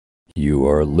You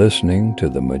are listening to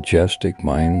the Majestic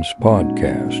Minds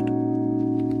podcast.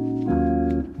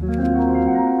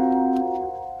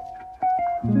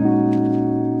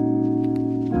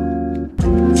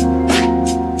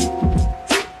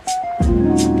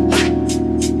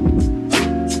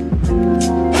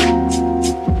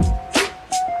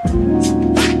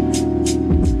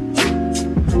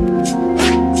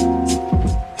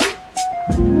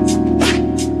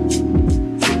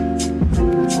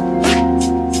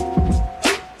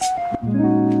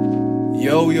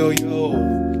 Yo,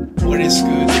 what is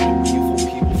good, beautiful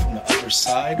people from the other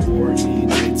side or in the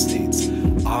United States?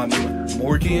 I'm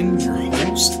Morgan, your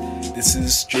host. This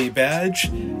is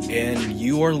JBadge, and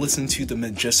you are listening to the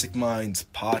Majestic Minds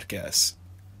podcast.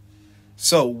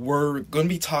 So, we're going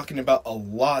to be talking about a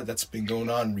lot that's been going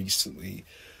on recently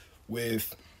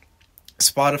with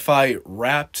Spotify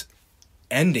Wrapped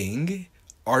ending,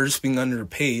 artists being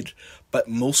underpaid, but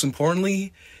most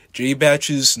importantly,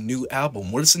 JBadge's new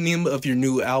album. What is the name of your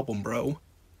new album, bro?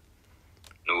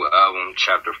 New album,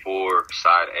 Chapter 4,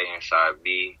 Side A and Side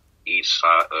B. Each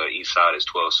side is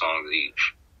 12 songs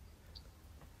each.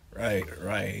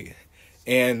 Right.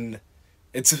 And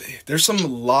there's a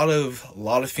lot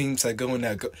of themes that go in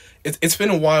that. It's been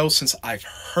a while since I've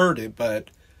heard it,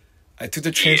 but I took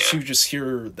the chance to just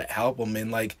hear the album,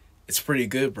 and it's pretty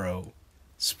good, bro.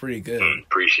 It's pretty good.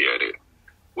 Appreciate it.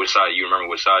 Which side, you remember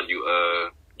which side you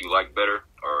like better,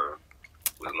 or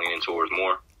was leaning towards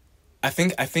more? I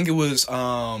think it was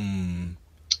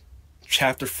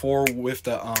Chapter 4 with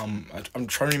the I'm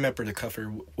trying to remember the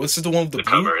cover. What's the one with the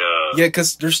blue cover? Yeah,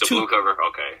 because there's the two. Blue cover.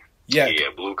 Okay. Yeah,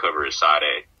 blue cover is side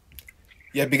A.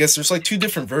 Yeah, because there's two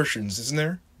different versions, isn't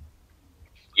there?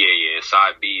 Yeah.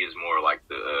 Side B is more like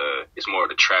it's more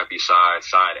the trappy side.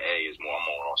 Side A is more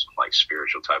on some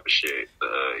spiritual type of shit.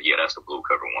 That's the blue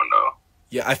cover one though.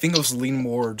 Yeah, I think I was leaning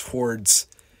more towards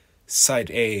Side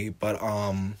A, but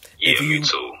me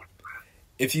too.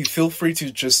 If you feel free to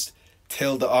just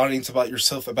tell the audience about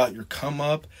yourself, about your come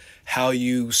up, how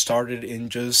you started,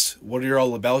 and just what you're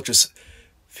all about, just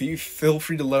feel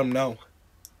free to let them know.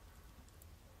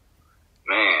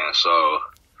 Man, so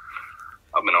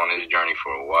I've been on this journey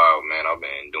for a while, man. I've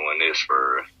been doing this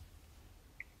for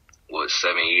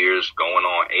 7 years, going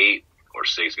on 8 or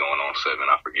 6, going on 7.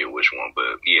 I forget which one,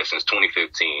 but yeah, since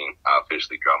 2015, I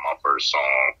officially dropped my first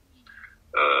song.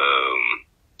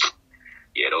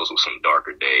 Those were some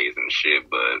darker days and shit,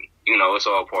 but it's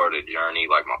all part of the journey.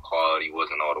 My quality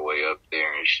wasn't all the way up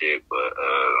there and shit, but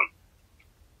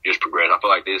just progress. I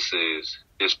feel like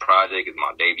this project is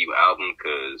my debut album,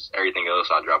 because everything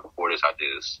else I dropped before this,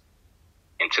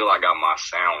 until I got my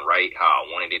sound right how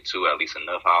I wanted it to, at least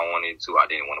enough how I wanted it to, I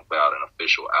didn't want to put out an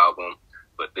official album.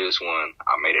 But this one,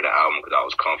 I made it an album because I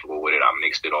was comfortable with it. I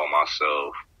mixed it all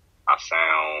myself.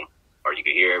 Or you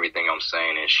can hear everything I'm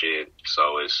saying and shit.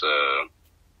 So it's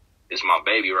my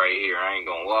baby right here. I ain't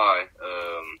gonna lie.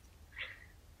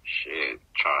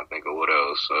 Trying to think of what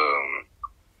else.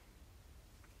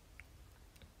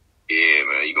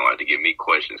 Man, you gonna have to give me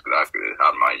questions, because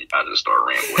I just start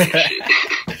rambling and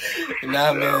shit.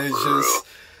 Nah, man,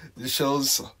 this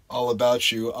show's all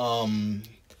about you.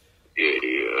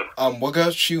 What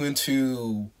got you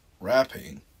into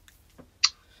rapping?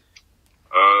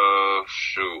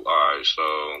 Alright,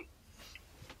 so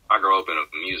I grew up in a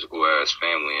musical ass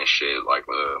family and shit.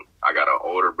 I got an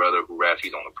older brother who raps.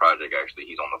 He's on the project, actually.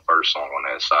 He's on the first song on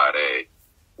that side A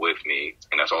with me,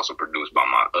 and that's also produced by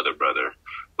my other brother.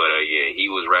 But he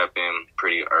was rapping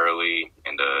pretty early,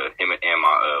 and him and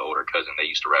my older cousin, they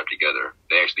used to rap together.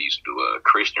 They actually used to do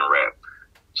Christian rap.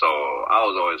 So I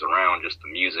was always around just the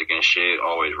music and shit,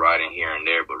 always writing here and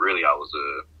there. But really, I was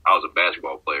a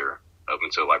basketball player up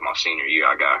until my senior year.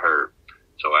 I got hurt.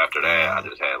 So after that, I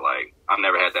just had I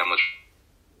never had that much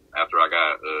after I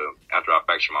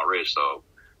fractured my wrist. So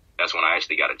that's when I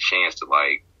actually got a chance to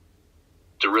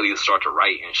really start to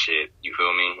write and shit. You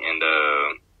feel me? And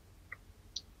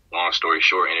long story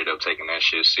short, ended up taking that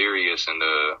shit serious and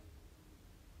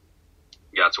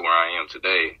got to where I am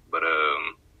today. But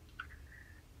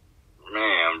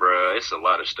man, bruh, it's a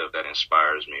lot of stuff that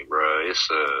inspires me, bruh.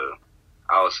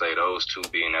 I would say those two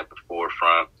being at the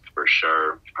forefront for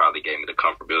sure probably gave me the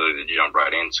comfortability to jump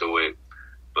right into it.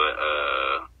 But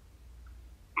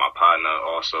my partner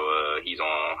also, I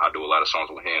do a lot of songs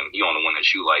with him. He on the one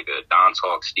that you like, Don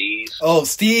Talk Steez. Oh,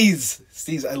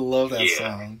 Steez, I love that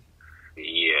song.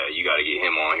 Yeah, you got to get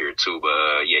him on here too.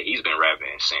 But he's been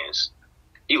rapping since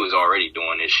he was already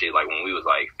doing this shit. When we was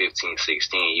 15,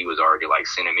 16, he was already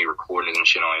sending me recordings and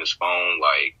shit on his phone.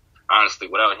 Honestly,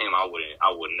 without him, I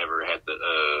would never had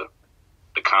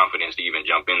the confidence to even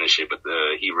jump in the shit. But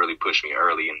he really pushed me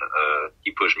early, and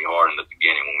he pushed me hard in the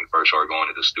beginning when we first started going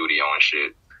to the studio and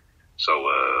shit. So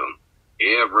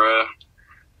yeah, bruh,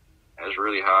 that's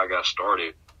really how I got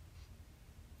started.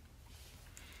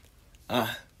 I'm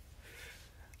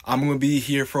gonna be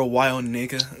here for a while,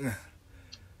 nigga.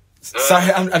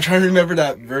 Sorry, I'm trying to remember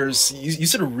that verse. You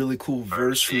said a really cool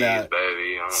verse from that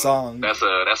baby. song. That's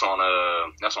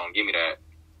on Give Me That.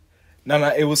 No,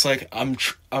 it was like I'm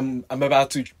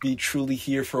about to be truly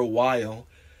here for a while,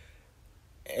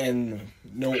 and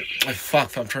no,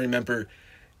 fuck, I'm trying to remember.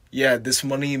 Yeah, this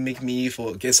money make me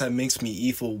evil. Guess that makes me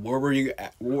evil. Where were you?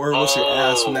 Where was your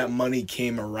ass when that money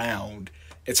came around?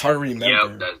 It's hard to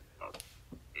remember. Yep,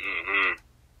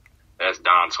 that's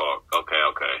Don talk. Okay.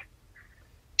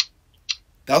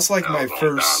 That was like my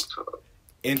first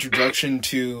introduction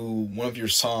to one of your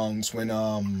songs when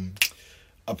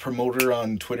a promoter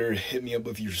on Twitter hit me up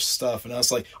with your stuff, and I was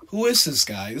like, "Who is this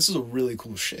guy? This is a really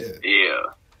cool shit." Yeah.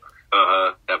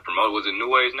 That promoter was it New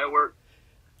Ways Network?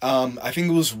 I think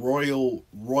it was Royal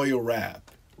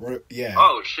Rap. Yeah.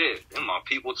 Oh shit, and my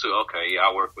people too. Okay, yeah,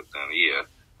 I work with them. Yeah.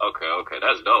 Okay,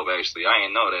 that's dope. Actually, I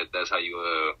didn't know that. That's how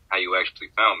you actually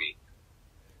found me.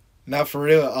 Not for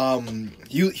real.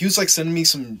 He was like sending me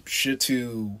some shit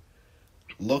to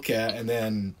look at, and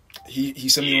then he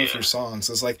sent me one of your songs.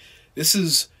 I was like, this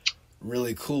is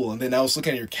really cool. And then I was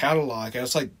looking at your catalog, and I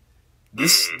was like,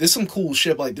 this some cool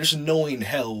shit. But like, there's no in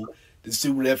hell this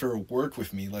dude would ever work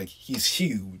with me. Like, he's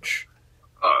huge.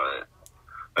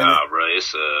 Bro,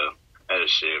 it's that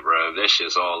shit, bro. That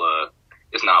shit's all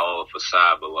it's not all a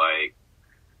facade, but like,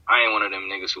 I ain't one of them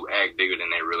niggas who act bigger than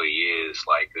they really is.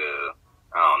 Like,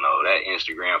 I don't know, that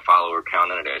Instagram follower count,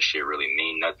 none of that shit really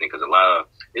mean nothing, because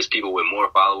there's people with more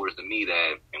followers than me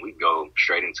and we go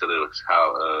straight into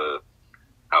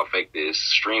how fake this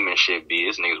streaming shit be.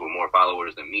 It's niggas with more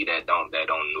followers than me that don't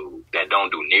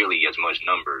do nearly as much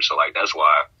numbers. So like, that's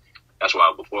why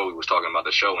before we was talking about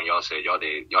the show, when y'all said y'all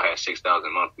had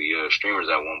 6,000 monthly streamers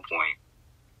at one point,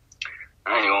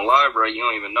 I ain't gonna lie, bro, you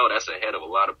don't even know that's ahead of a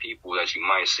lot of people that you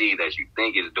might see that you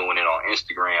think is doing it on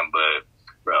Instagram, but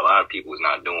bro, a lot of people is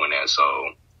not doing that. So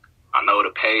I know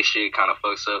the pay shit kind of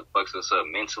fucks us up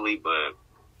mentally, but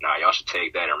nah, y'all should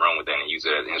take that and run with that and use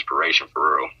it as inspiration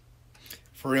for real.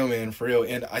 For real, man, for real.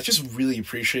 And I just really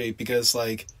appreciate, because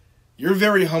like, you're a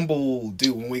very humble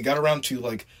dude. When we got around to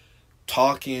like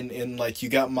talking, and like, you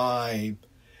got my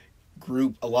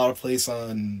group a lot of plays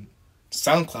on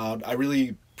SoundCloud, I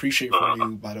really appreciate for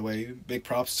you, by the way. Big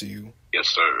props to you. Yes,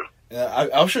 sir.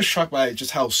 I was just shocked by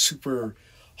just how super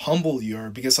humble you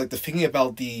are, because like, the thing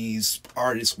about these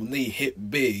artists, when they hit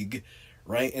big,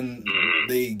 right, and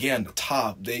they get on the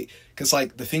top, because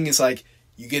like, the thing is like,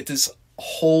 you get this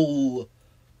whole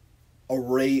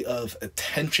array of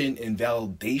attention and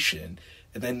validation,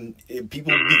 and then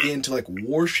people begin to like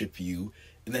worship you,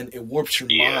 and then it warps your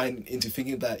mind into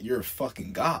thinking that you're a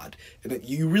fucking god, and then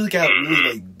you really gotta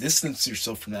really like distance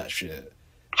yourself from that shit.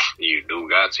 You do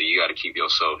got to. You got to keep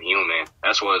yourself human.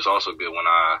 That's why it's also good when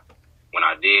I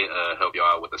did help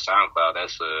y'all out with the SoundCloud.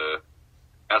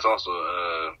 That's also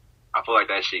I feel like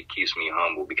that shit keeps me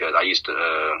humble, because I used to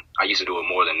do it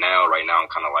more than now. Right now I'm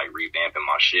kind of like revamping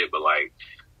my shit, but like,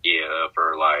 yeah,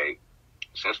 for like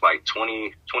since like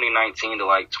 2019 to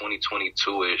like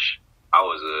 2022-ish, I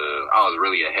was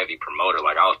really a heavy promoter.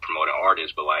 Like, I was promoting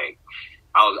artists, but like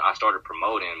I started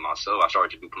promoting myself. I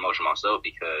started to do promotion myself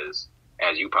because,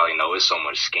 as you probably know, it's so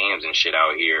much scams and shit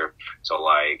out here. So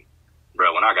like,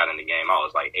 bro, when I got in the game, I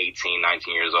was like 18,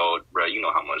 19 years old. Bro, you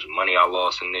know how much money I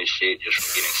lost in this shit just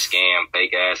from getting scammed,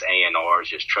 fake ass A&Rs,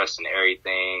 just trusting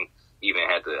everything. Even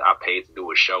I paid to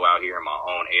do a show out here in my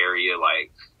own area. Like,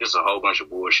 just a whole bunch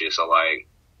of bullshit. So like,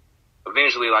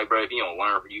 eventually, like, bro, if you don't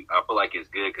learn, I feel like it's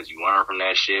good because you learn from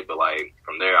that shit. But like,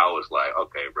 from there, I was like,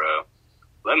 okay, bro,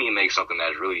 let me make something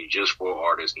that's really just for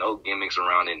artists. No gimmicks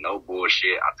around it, no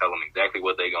bullshit. I tell them exactly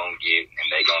what they gonna get, and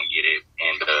they gonna get it.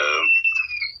 And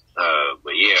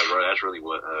but yeah, bro, that's really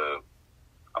what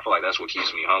I feel like that's what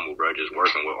keeps me humble, bro. Just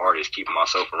working with artists, keeping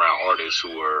myself around artists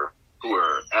who are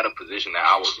at a position that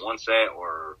I was once at,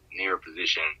 or near a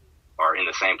position, or in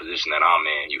the same position that I'm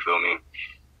in. You feel me?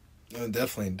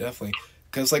 Definitely.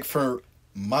 Because like, for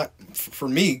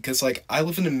me, because like, I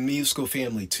live in a musical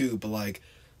family too, but like,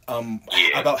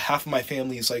 about half of my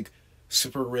family is like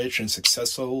super rich and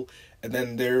successful, and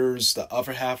then there's the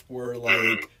other half where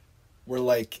like we're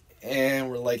like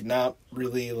not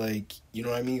really, like, you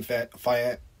know what I mean,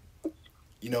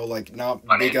 you know, like, not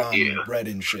big on bread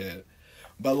and shit.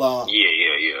 But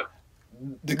yeah.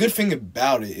 The good thing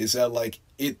about it is that like,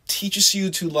 it teaches you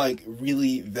to like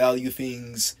really value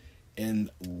things in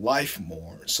life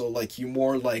more. So, like, you're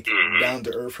more, like, down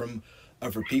to earth from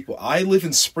other people. I live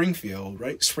in Springfield,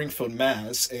 right? Springfield,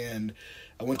 Mass. And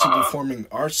I went to performing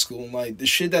arts school. And, like, the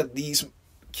shit that these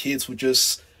kids would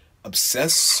just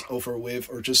obsess over with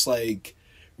or just, like,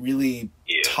 really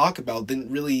talk about didn't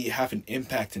really have an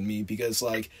impact in me because,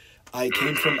 like, I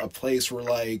came from a place where,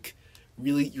 like,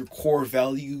 really your core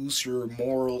values, your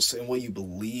morals, and what you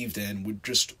believed in would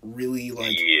just really,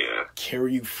 like,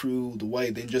 carry you through the way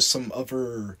than just some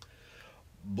other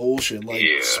bullshit like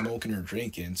smoking or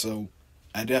drinking. So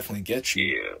I definitely get you.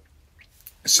 Yeah.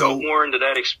 So go more into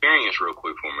that experience real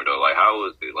quick for me, though. Like, how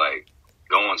was it, like,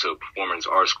 going to performance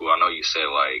art school? I know you said,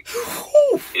 like,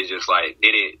 it's just, like,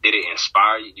 did it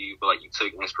inspire you? Do you feel like you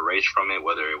took inspiration from it,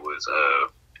 whether it was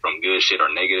from good shit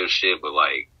or negative shit? But,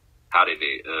 like, how did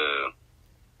it,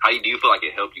 do you feel like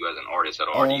it helped you as an artist at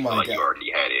all? Or do you feel like you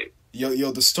already had it?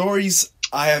 Yo, the stories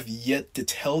I have yet to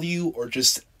tell you, or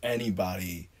just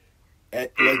anybody.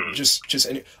 Like, just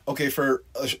any. Okay, for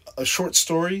a short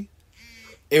story,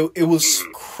 it was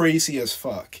crazy as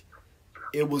fuck.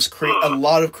 It was a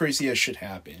lot of crazy as shit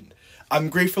happened. I'm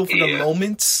grateful for the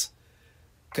moments,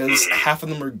 because half of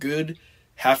them were good,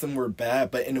 half of them were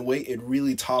bad, but in a way, it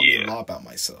really taught me a lot about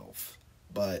myself.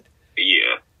 But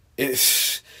it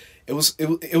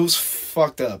was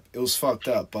fucked up. It was fucked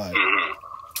up, but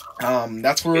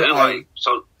that's where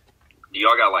so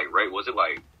y'all got, like, right? Was it,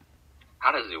 like,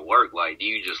 how does it work? Like, do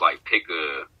you just, like, pick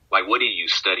like, what do you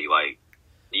study? Like,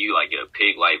 do you, like, get a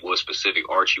pick, like, what specific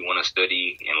art you want to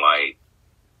study? And, like,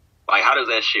 how does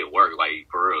that shit work? Like,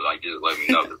 for real, like, just let me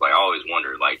know. Cause, like, I always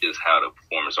wonder, like, just how the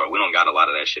performance art. We don't got a lot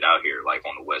of that shit out here, like,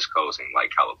 on the West Coast and, like,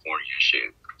 California and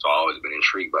shit. So I've always been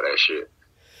intrigued by that shit.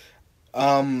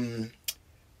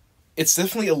 It's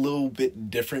definitely a little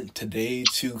bit different today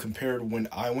to compare to when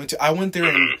I went there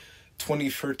in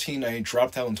 2013. I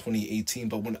dropped out in 2018,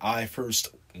 but when I first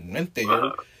went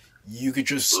there, you could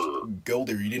just go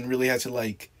there. You didn't really have to,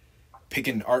 like, pick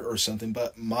an art or something.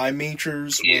 But my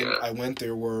majors when I went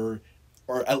there were,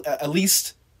 or at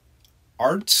least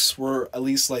arts were at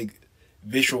least, like,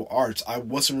 visual arts. I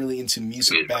wasn't really into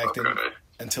music back then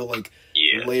until, like,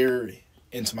 later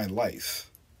into my life.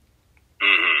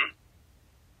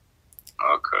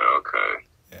 Okay.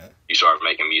 Yeah. You started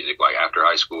making music, like, after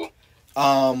high school?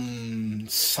 I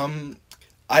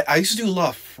used to do a lot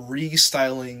of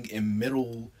freestyling in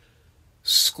middle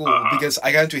school because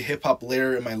I got into hip hop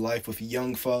later in my life with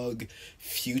Young Thug,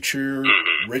 Future,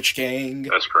 Rich Gang.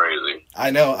 That's crazy.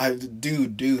 I know.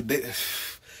 Dude. The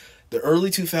early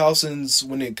 2000s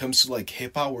when it comes to, like,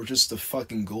 hip hop were just the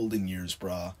fucking golden years,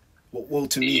 brah. Well,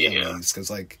 to me at least, because,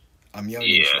 like, I'm young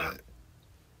and shit.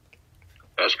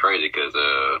 That's crazy because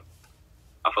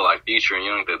I feel like Future and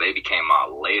Young Thug, they became my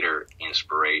later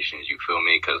inspirations. You feel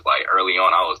me? Because, like, early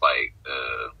on, I was like,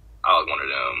 I was one of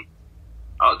them.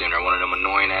 I was doing one of them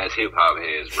annoying ass hip hop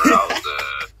heads, bro.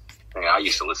 I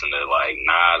used to listen to, like,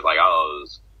 Nas. Like, I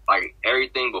was like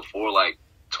everything before, like,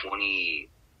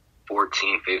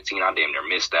 2014, 15. I damn near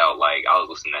missed out. Like, I was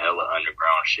listening to hella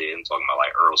underground shit. I'm talking about,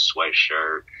 like, Earl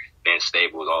Sweatshirt, Ben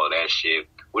Staples, all of that shit,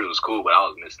 which was cool, but I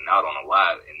was missing out on a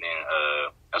lot. And then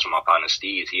that's when my partner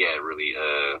Steve, he had really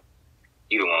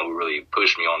he the one who really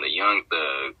pushed me on the Young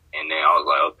Thug. And then I was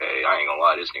like, okay, I ain't gonna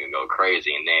lie, this nigga go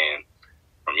crazy. And then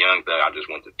from Young Thug, I just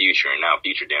went to Future, and now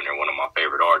Future damn near one of my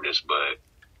favorite artists. But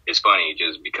it's funny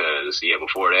just because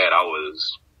before that I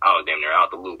was damn near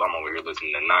out the loop. I'm over here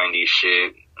listening to 90s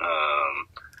shit,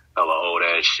 hella old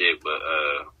ass shit. But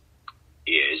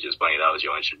it's just funny that was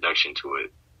your introduction to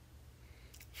it.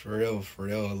 For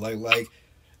real. Like,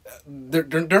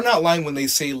 they're not lying when they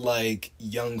say, like,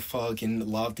 Young Thug and a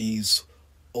lot of these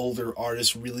older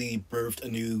artists really birthed a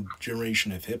new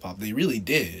generation of hip hop. They really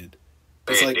did.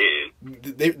 It's like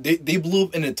they blew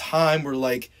up in a time where,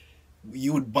 like,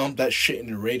 you would bump that shit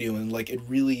in the radio and, like, it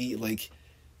really, like,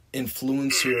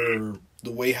 influenced the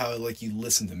way how, like, you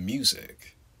listen to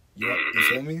music. You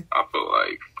feel me? I feel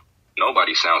like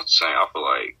nobody sounds the same. I feel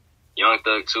like Young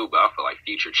Thug too, but I feel like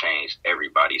Future changed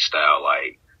everybody's style.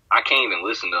 Like, I can't even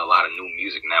listen to a lot of new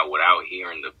music now without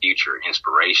hearing the Future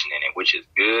inspiration in it, which is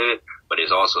good, but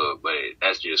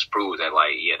that just proves that,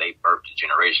 like, they birthed a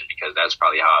generation, because that's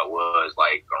probably how it was,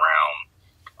 like, around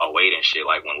 08 and shit,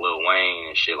 like, when Lil Wayne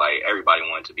and shit, like, everybody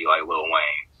wanted to be like Lil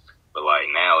Wayne. But, like,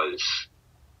 now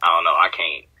I don't know, I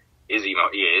can't,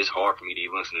 it's hard for me to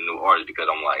even listen to new artists, because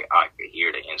I'm like, I could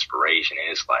hear the inspiration,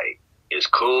 and it's like, it's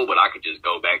cool, but I could just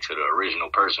go back to the original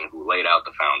person who laid out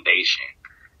the foundation.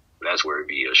 That's where it'd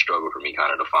be a struggle for me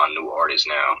kind of to find new artists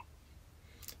now.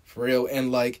 For real.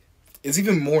 And, like, it's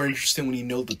even more interesting when you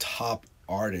know the top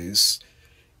artists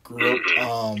grew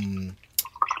up.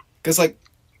 Because, like,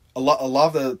 a lot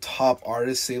of the top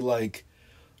artists, say like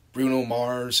Bruno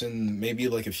Mars and maybe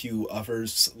like a few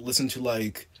others, listen to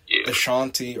like Yeah.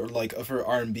 Ashanti or like other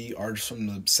R&B artists from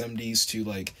the 70s to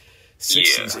like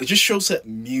 60s. Yeah. It just shows that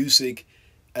music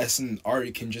as an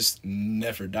art can just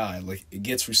never die. Like, it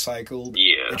gets recycled,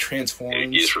 Yeah. it transforms.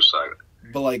 It gets recycled.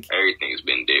 But like, Everything's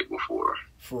been dead before.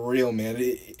 for real, man,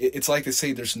 it's like they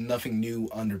say, there's nothing new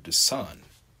under the sun.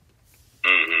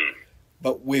 Mm-hmm.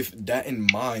 But with that in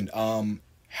mind,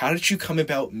 how did you come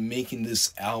about making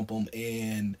this album,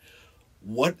 and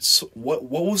what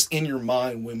was in your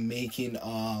mind when making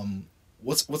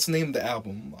what's the name of the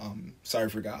album? Sorry, I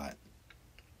forgot.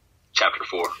 Chapter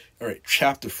 4. All right,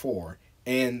 Chapter 4,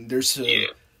 and there's a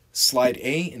slide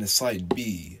A and a slide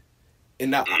B,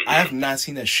 and I have not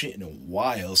seen that shit in a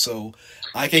while, so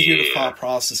I can hear the thought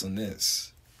process on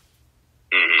this.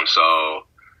 Mm-hmm. So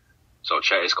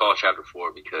it's called Chapter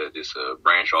 4 because it's a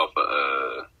branch off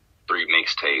of 3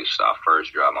 mixtapes. I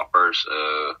first dropped my first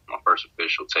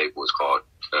official tape was called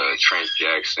Trent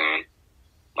Jackson.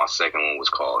 My second one was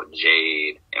called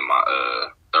Jade, and my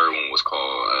third one was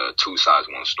called Two Sides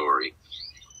One Story.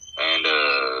 And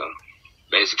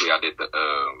basically, I did the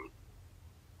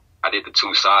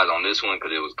 2 sides on this one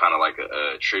because it was kind of like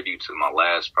a tribute to my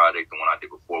last project. The one I did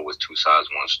before was Two Sides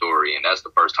One Story, and that's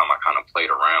the first time I kind of played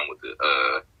around with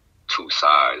the 2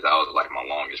 sides. That was like my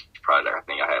longest project. I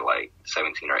think I had like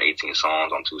 17 or 18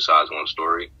 songs on Two Sides One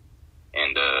Story.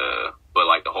 And but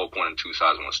like the whole point of Two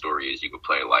Sides One Story is you could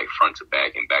play like front to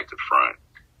back and back to front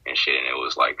and shit. And it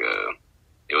was like a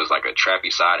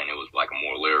trappy side and it was like a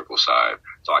more lyrical side.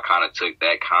 So I kind of took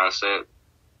that concept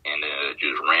and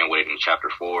just ran with it in Chapter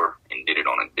 4 and did it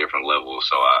on a different level.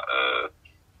 So I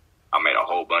made a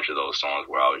whole bunch of those songs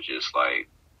where I was just like,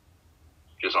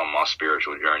 just on my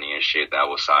spiritual journey and shit. That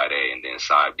was side A, and then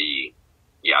side B,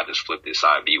 I just flipped it.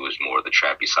 Side B was more the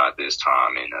trappy side this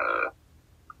time, and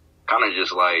kind of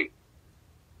just like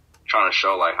trying to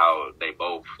show like how they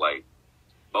both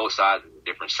sides is a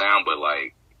different sound, but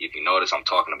like if you notice, I'm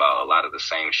talking about a lot of the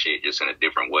same shit just in a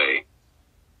different way,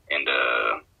 and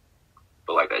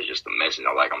but like that's just the message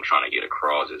I'm trying to get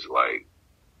across is like,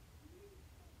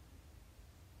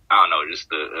 I don't know, just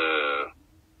the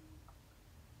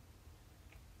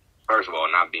first of all,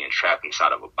 not being trapped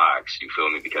inside of a box, you feel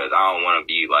me? Because I don't want to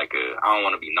be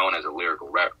known as a lyrical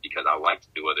rapper because I like to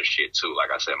do other shit too. Like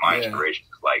I said, my inspiration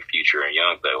is like Future and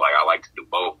Young Thug. Like I like to do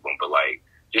both of them, but like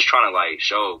just trying to like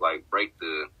show, like break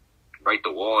the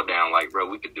wall down. Like, bro,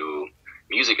 we could do,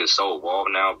 music is so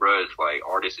evolved now, bro. It's like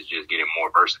artists is just getting more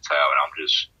versatile, and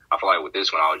I feel like with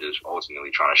this one, I was just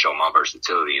ultimately trying to show my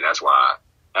versatility, and that's why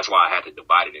I had to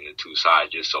divide it into 2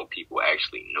 sides just so people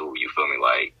actually knew. You feel me?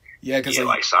 Like. Yeah, because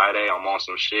like side A, I'm on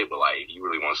some shit, but like if you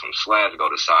really want some slaps, go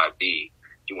to side B.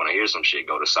 If you want to hear some shit,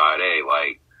 go to side A.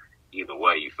 Like either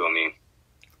way, you feel me?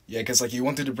 Yeah, because like you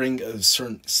wanted to bring a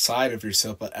certain side of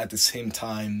yourself, but at the same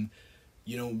time,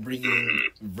 bringing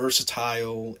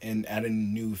versatile and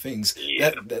adding new things.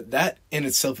 Yeah. That in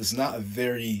itself is not a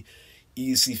very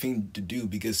easy thing to do,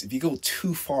 because if you go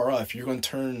too far off, you're going to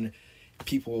turn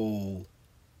people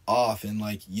off, and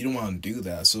like you don't want to do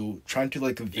that. So trying to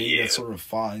like convey that sort of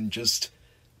thought and just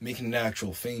making an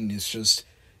actual thing is just,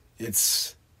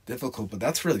 it's difficult, but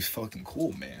that's really fucking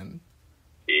cool, man.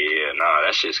 Yeah, nah,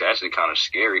 that shit's actually kind of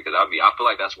scary because I feel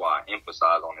like that's why I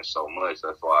emphasize on it so much.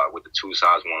 That's why with the Two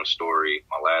Sides One Story,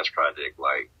 my last project,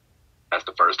 like that's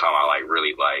the first time I like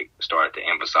really like started to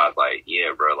emphasize like,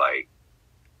 yeah, bro, like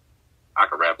I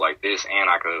could rap like this and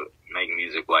I could make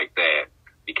music like that,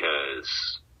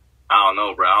 because I don't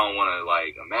know, bro. I don't want to,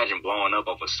 like, imagine blowing up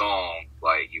off a song.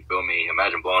 Like, you feel me?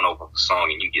 Imagine blowing up off a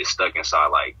song and you get stuck inside.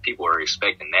 Like, people are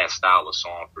expecting that style of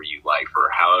song for you, like, for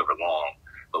however long.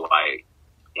 But, like,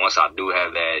 once I do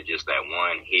have that, just that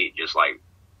one hit, just, like,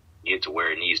 get to where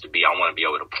it needs to be, I want to be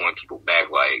able to point people back,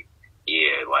 like,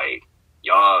 yeah, like,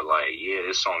 y'all, like, yeah,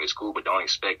 this song is cool, but don't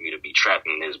expect me to be trapped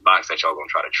in this box that y'all gonna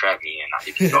try to trap me in.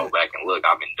 If you go back and look,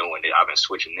 I've been doing it. I've been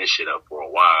switching this shit up for a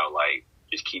while. Like,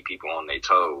 just keep people on their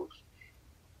toes.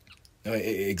 No,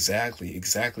 exactly.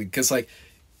 Because, like,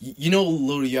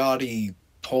 Lil Yachty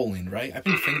Poland, right? I've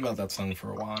been thinking about that song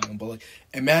for a while, but, like,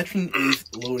 imagine if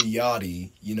Lil Yachty,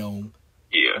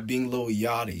 being Lil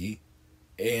Yachty,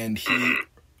 and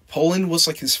Poland was,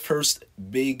 like, his first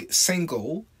big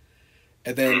single,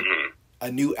 and then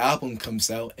a new album comes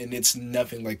out, and it's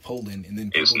nothing like Poland, and then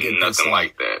people get pissed off.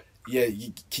 Like that. Yeah,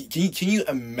 can you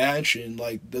imagine,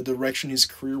 like, the direction his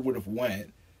career would have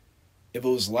went if it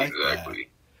was like that?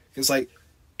 Because, like...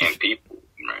 And people,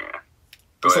 man.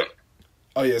 Go ahead. Like,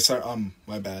 oh, yeah, sorry,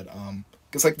 my bad.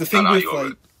 Because, like, the thing with,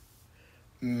 like,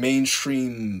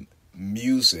 mainstream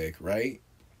music, right?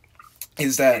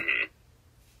 is that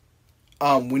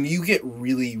Mm-hmm. when you get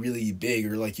really, really big,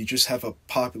 or like you just have a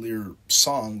popular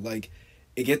song, like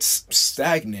it gets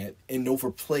stagnant and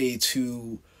overplayed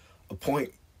to a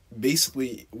point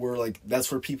basically where like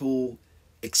that's where people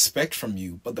expect from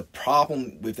you. But the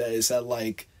problem with that is that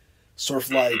like sort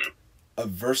of like a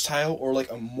versatile or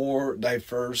like a more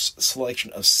diverse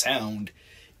selection of sound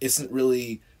isn't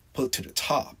really put to the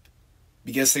top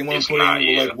because they want It's to put not, in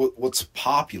yeah. like what's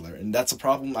popular, and that's a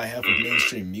problem I have with Mm-hmm.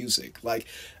 mainstream music. Like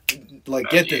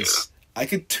get Yeah. this, I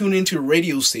could tune into a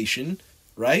radio station,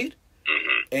 right?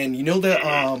 Mm-hmm. And you know that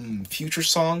Mm-hmm. Future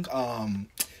song,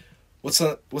 what's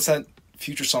that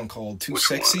Future song called? Too Which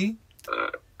one? Sexy?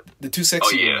 The Too Oh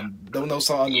Sexy yeah, one. The one that was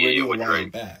on the yeah, radio a with while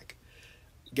Drake. back.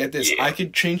 Get this, I Yeah,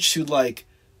 could change to like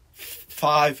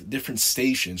five different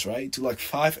stations, right? To like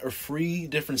 5 or 3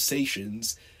 different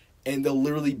stations, and they'll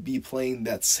literally be playing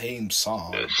that same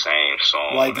song. the same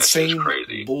song. Like the That's just same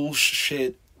crazy.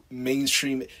 bullshit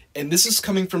mainstream. And this is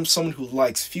coming from someone who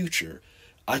likes Future.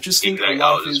 I just think Exactly. a I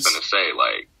lot of was just his. gonna say,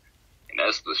 like, and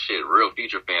that's the shit. Real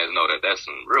Future fans know that. That's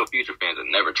some real Future fans that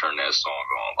never turn that song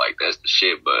on. Like, that's the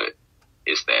shit. But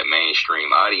it's that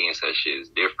mainstream audience. That shit is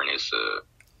different. It's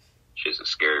a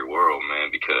scary world, man,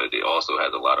 because it also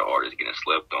has a lot of artists getting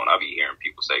slept on. I be hearing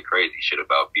people say crazy shit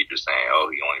about Future, saying, "Oh,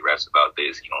 he only raps about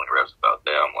this. He only raps about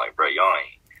that." I'm like, bro, y'all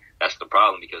ain't. That's the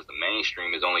problem, because the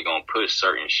mainstream is only gonna push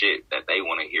certain shit that they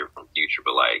want to hear from Future.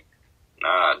 But like,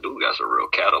 nah, dude got some real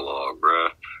catalog, bro.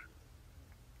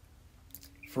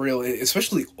 For real,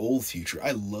 especially old Future.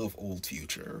 I love old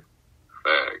Future.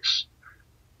 Facts.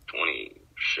 20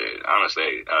 shit.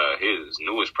 Honestly, his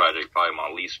newest project probably my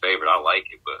least favorite. I like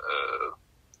it, but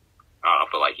I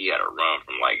feel like he had a run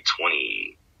from like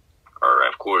 20, or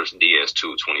of course DS2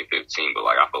 2015. But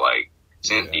like, I feel like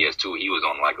since DS2 he was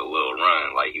on like a little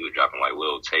run. Like, he was dropping like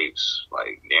little tapes,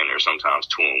 like damn near sometimes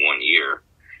 2 in 1 year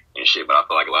and shit. But I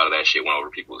feel like a lot of that shit went over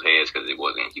people's heads because he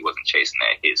wasn't chasing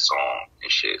that hit song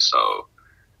and shit. So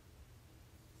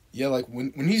Yeah, like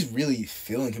when he's really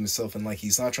feeling himself and like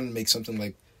he's not trying to make something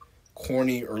like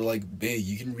corny or like big,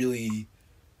 you can really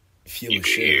feel you the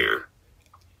could shit. hear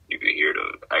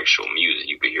the actual music,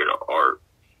 you could hear the art.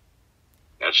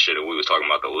 That shit that we was talking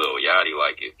about, the Lil Yachty,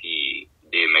 like if he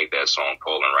did make that song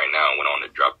Poland right now and went on to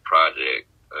drop a project,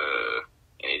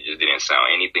 and it just didn't sound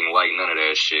anything like none of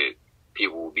that shit,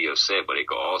 people would be upset. But it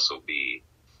could also be,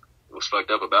 what's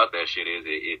fucked up about that shit is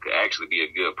it could actually be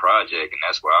a good project. And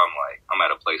that's where I'm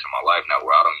at a place in my life now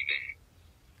where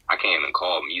I can't even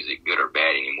call music good or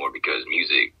bad anymore, because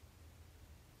music,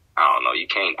 I don't know,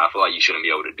 I feel like you shouldn't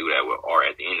be able to do that with art.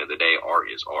 At the end of the day,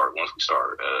 art is art. Once we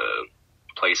start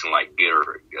placing like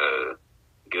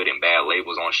good and bad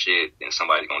labels on shit, then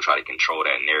somebody's gonna try to control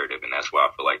that narrative. And that's why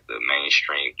I feel like the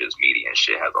mainstream just media and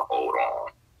shit has a hold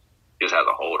on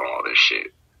all this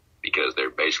shit, because they're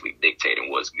basically dictating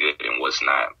what's good and what's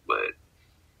not. But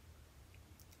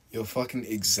Yo, fucking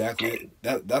exactly.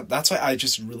 That's why I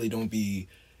just really don't be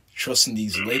trusting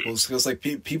these labels, because like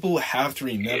people have to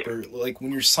remember, like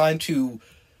when you're signed to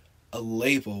a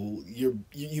label,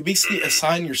 you basically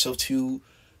assign yourself to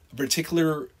a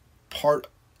particular part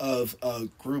of a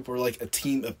group or like a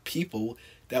team of people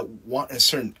that want a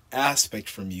certain aspect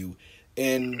from you,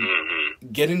 and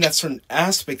getting that certain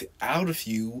aspect out of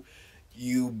you,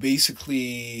 you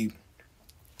basically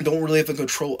don't really have the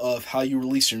control of how you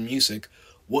release your music,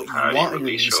 what you want in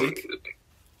your music,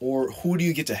 or who do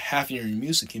you get to have in your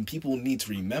music. And people need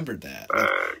to remember that.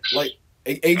 Like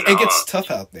it gets tough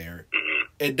out there.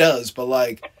 It does, but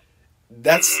like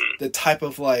that's the type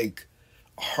of like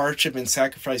hardship and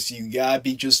sacrifice you gotta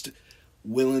be just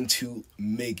willing to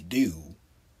make do.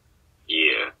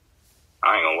 yeah,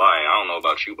 I ain't gonna lie, I don't know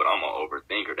about you, but I'm an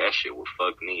overthinker. That shit would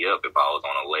fuck me up if I was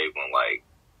on a label, and like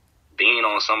being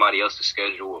on somebody else's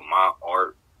schedule with my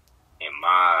art and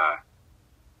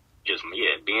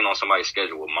being on somebody's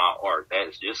schedule with my art,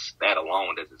 that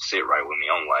alone doesn't sit right with me.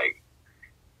 I'm like,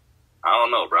 I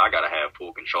don't know, bro. I gotta have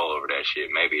full control over that shit.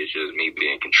 Maybe it's just me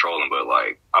being controlling, but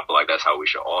like, I feel like that's how we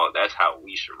should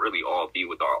really all be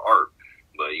with our art.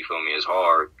 But you feel me? It's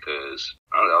hard because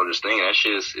I was just thinking that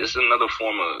shit it's another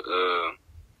form of,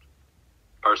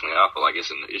 personally, I feel like it's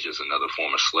just another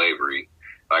form of slavery.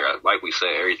 Like we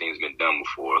said, everything's been done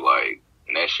before, like,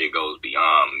 and that shit goes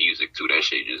beyond music too. That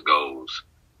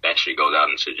shit goes out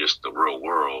into just the real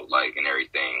world, like, and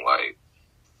everything. Like,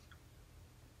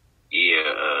 we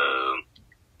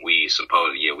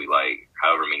like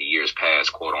however many years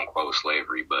past quote unquote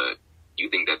slavery, but you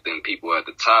think that them people at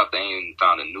the top, they ain't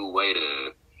found a new way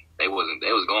to, they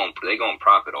gonna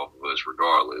profit off of us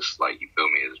regardless. Like, you feel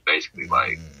me? It's basically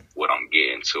like what I'm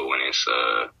getting to, and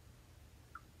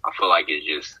I feel like it's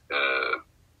just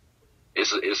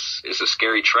it's a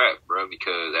scary trap, bro.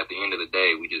 Because at the end of the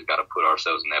day, we just got to put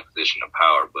ourselves in that position of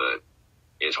power. But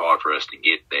it's hard for us to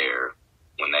get there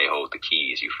when they hold the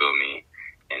keys. You feel me?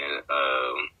 And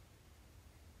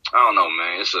I don't know,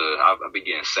 man. I be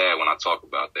getting sad when I talk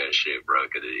about that shit, bro,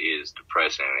 because it is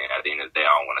depressing. And at the end of the day,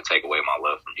 I don't want to take away my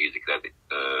love for music. Cause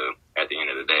at the end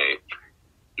of the day,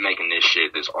 making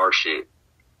this art shit,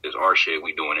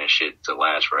 we doing this shit to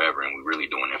last forever, and we really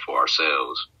doing it for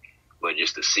ourselves. But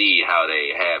just to see how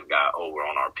they have got over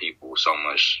on our people so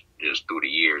much just through the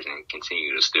years and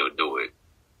continue to still do it,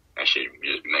 that shit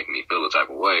just making me feel a type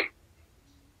of way.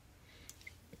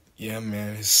 Yeah,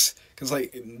 man. Because,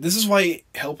 like, this is why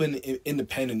helping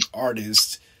independent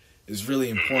artists is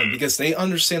really important. Because they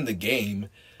understand the game.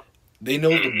 They know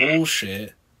the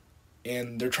bullshit.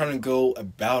 And they're trying to go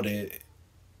about it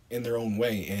in their own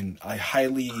way. And I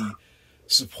highly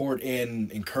support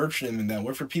and encourage them in that.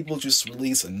 Whether people just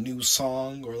release a new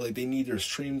song, or, like, they need their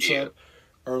streams up,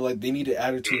 or, like, they need to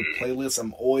add it to a playlist,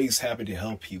 I'm always happy to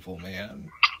help people,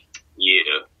 man.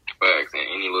 Yeah, facts. In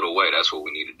any little way, that's what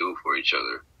we need to do for each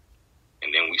other.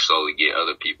 And then we slowly get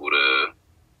other people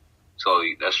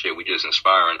that shit, we just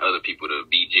inspiring other people to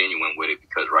be genuine with it,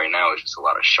 because right now it's just a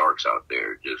lot of sharks out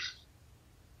there.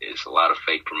 It's a lot of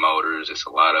fake promoters. It's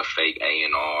a lot of fake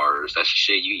A&Rs. That's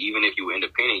shit. Even if you're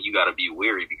independent, you gotta be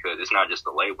wary, because it's not just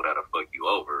the label that'll fuck you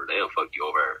over. They'll fuck you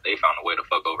over. They found a way to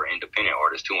fuck over independent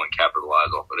artists too and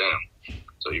capitalize off of them.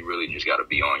 So you really just gotta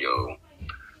be on your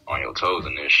toes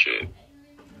in this shit.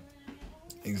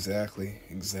 Exactly.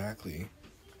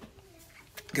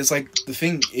 Because, like, the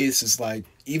thing is like,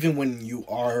 even when you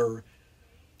are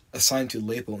assigned to a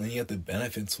label and you have the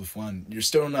benefits with one, you're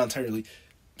still not entirely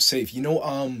safe. You know,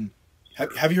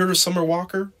 have you heard of Summer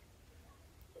Walker?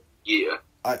 Yeah.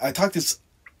 I talk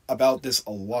about this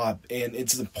a lot, and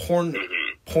it's an important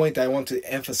point that I want to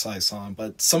emphasize on.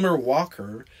 But Summer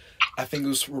Walker, I think it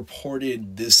was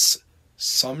reported this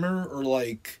summer, or,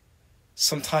 like,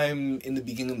 sometime in the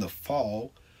beginning of the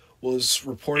fall, was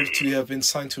reported to have been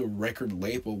signed to a record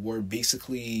label where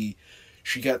basically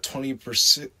she got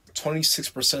 26%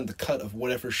 of the cut of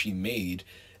whatever she made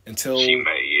until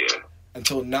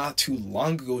not too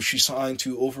long ago she signed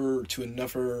over to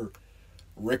another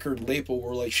record label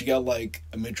where, like, she got, like,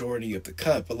 a majority of the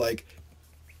cut. But, like,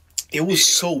 it was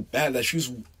so bad that she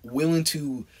was willing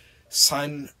to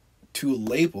sign to a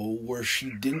label where she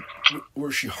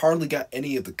hardly got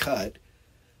any of the cut,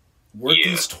 work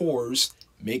these tours,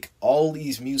 make all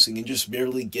these music, and just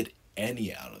barely get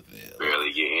any out of it.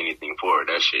 Barely get anything for it.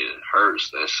 That shit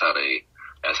hurts. That's how they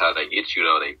get you,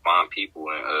 though. They find people,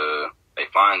 and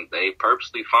they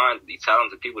purposely find these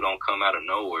talented people. Don't come out of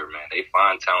nowhere, man. They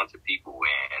find talented people,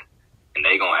 and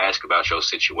they gonna ask about your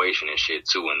situation and shit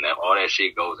too, and all that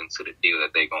shit goes into the deal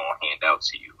that they gonna hand out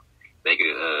to you. They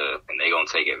could, and they gonna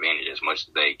take advantage as much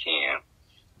as they can.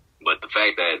 But the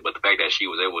fact that she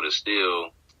was able to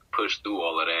still push through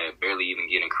all of that, barely even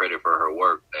getting credit for her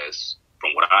work, that's,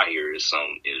 from what I hear, is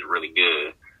really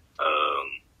good.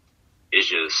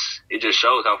 It just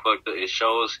shows how fucked up it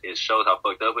shows how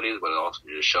fucked up it is, but it also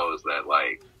just shows that,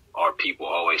 like, our people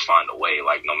always find a way.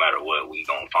 Like, no matter what, we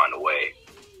gonna find a way.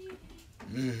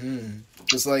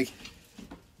 Just, like,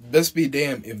 best be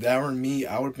damned, if that were me,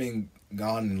 I would have been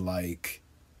gone in, like,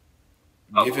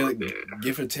 give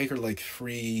it take her like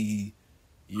 3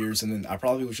 years, and then I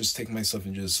probably would just take myself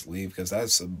and just leave, because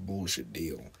that's a bullshit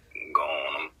deal.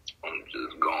 I'm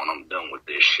just gone. I'm done with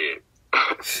this shit.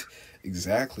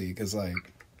 Exactly, because, like,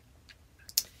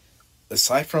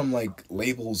 aside from, like,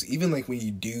 labels, even, like, when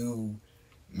you do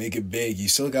make it big, you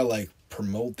still gotta, like,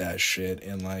 promote that shit,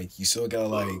 and, like, you still gotta,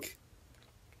 like...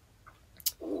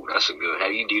 Ooh, that's a good...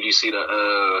 Did you see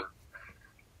the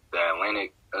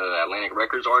Atlantic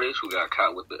Records artist who got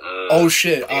caught with the... oh,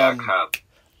 shit, they got caught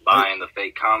buying the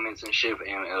fake comments and shit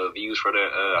and views for the...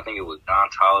 I think it was Don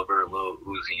Toliver, Lil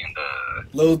Uzi, and...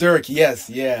 Lil Durk, yes,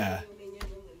 yeah.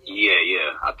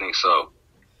 Yeah, I think so.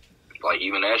 Like,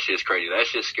 even that shit's crazy. That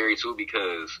shit's scary, too,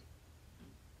 because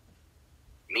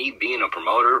me being a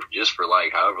promoter, just for,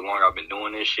 like, however long I've been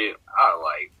doing this shit,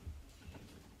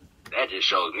 that just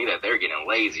shows me that they're getting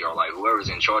lazy, or, like, whoever's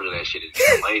in charge of that shit is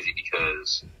getting lazy,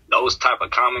 because those type of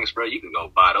comics, bro, you can go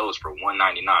buy those for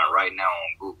 $1.99 right now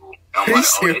on Google. And I'm like,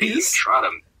 serious?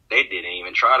 They didn't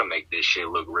even try to make this shit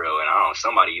look real, and I don't know,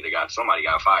 somebody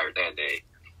got fired that day.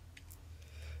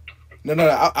 No,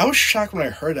 I was shocked when I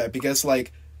heard that, because,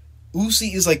 like,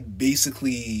 Uzi is, like,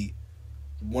 basically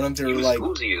one of their, like...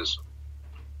 Uzi is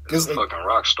a fucking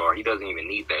rock star. He doesn't even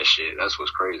need that shit. That's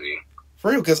what's crazy. For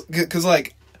real, because,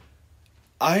 like,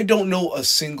 I don't know a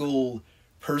single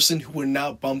person who would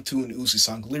not bump to an Uzi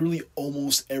song. Literally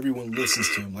almost everyone listens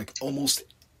to him. Like, almost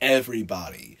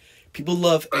everybody. People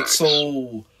love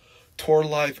EXO, Tour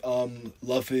Life,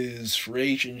 Love Is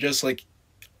Rage, and just, like,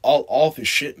 all of his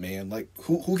shit, man. Like,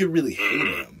 who could really hate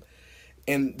him?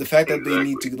 And the fact that they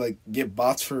need to, like, get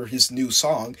bots for his new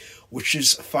song, which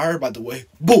is fire, by the way.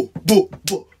 Boo, boo,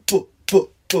 boo, boo, boo,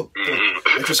 boo, boo.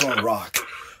 I just want to rock.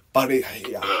 But,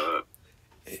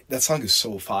 that song is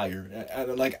so fire.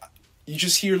 And, like, you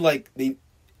just hear, like,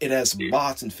 it has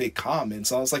bots and fake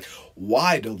comments. I was like,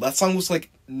 why, though? That song was,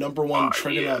 like, #1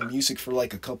 trending on music for,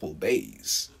 like, a couple of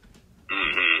days.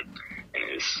 Mm-hmm.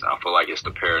 And I feel like it's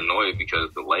the paranoia,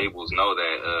 because the labels know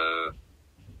that,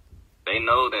 they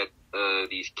know that,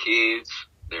 these kids,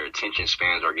 their attention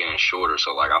spans are getting shorter.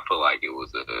 So, like, I feel like it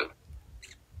was a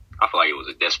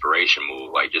desperation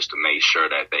move, like, just to make sure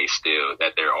that they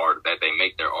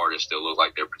make their artists still look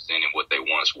like they're presenting what they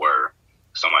once were.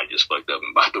 Somebody just fucked up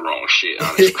and bought the wrong shit,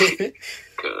 honestly.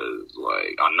 Cause,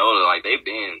 like, I know that, like,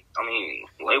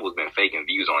 labels been faking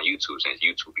views on YouTube since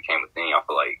YouTube became a thing. I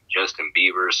feel like Justin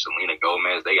Bieber, Selena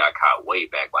Gomez, they got caught way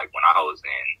back, like, when I was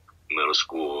in middle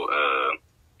school,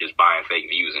 just buying fake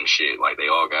views and shit. Like, they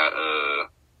all got,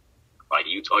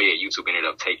 YouTube ended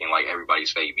up taking, like,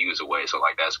 everybody's fake views away. So,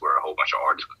 like, that's where a whole bunch of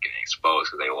artists was getting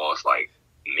exposed, because they lost, like,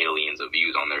 millions of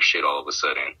views on their shit all of a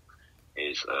sudden.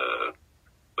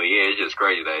 But yeah, it's just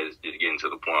crazy that it's just getting to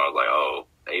the point of, like, oh,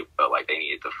 they felt like they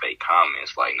needed to fake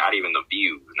comments. Like, not even the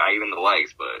views, not even the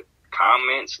likes, but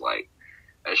comments. Like,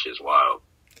 that's just wild.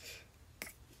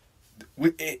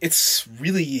 It's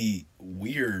really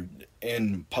weird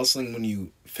and puzzling when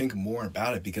you think more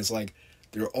about it, because, like,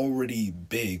 they're already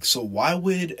big. So why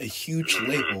would a huge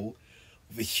label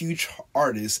with a huge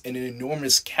artist and an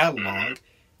enormous catalog,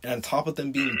 and on top of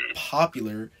them being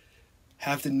popular,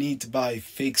 have the need to buy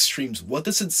fake streams? What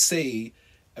does it say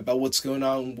about what's going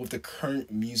on with the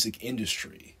current music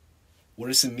industry? What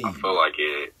does it mean? I feel like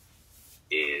it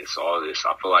is all this.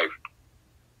 I feel like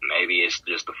maybe it's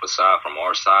just a facade from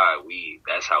our side.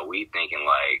 That's how we thinking,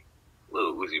 like,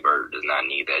 Lil Uzi Vert does not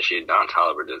need that shit. Don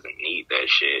Toliver doesn't need that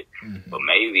shit. Mm-hmm. But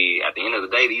maybe at the end of the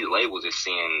day, these labels is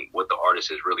seeing what the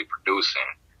artist is really producing.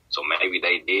 So maybe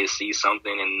they did see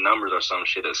something in the numbers or some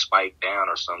shit, a spike down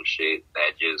or some shit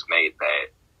that just made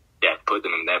that put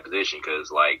them in that position.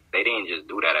 Cause, like, they didn't just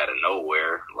do that out of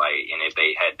nowhere. Like, and if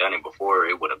they had done it before,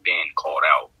 it would have been called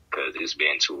out, cause it's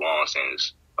been too long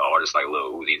since an artist like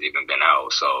Lil Uzi's even been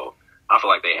out. So I feel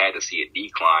like they had to see a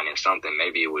decline in something.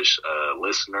 Maybe it was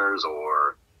listeners,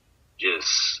 or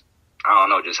just, I don't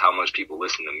know, just how much people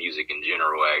listen to music in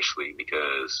general, actually,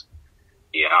 because,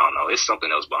 yeah, I don't know, it's something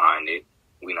else behind it.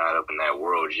 We're not up in that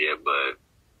world yet, but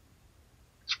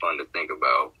it's fun to think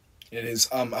about. It is.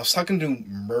 I was talking to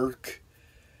Morg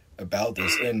about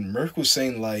this, and Morg was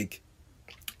saying, like,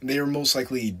 they were most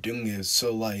likely doing it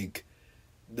so, like,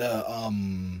 the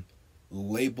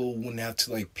label wouldn't have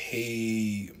to, like,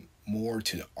 pay more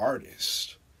to the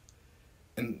artist.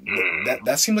 And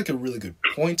that seemed like a really good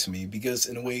point to me, because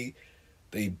in a way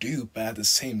they do, but at the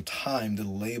same time the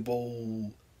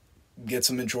label gets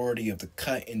a majority of the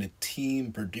cut in the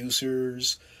team,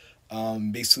 producers,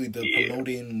 basically the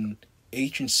promoting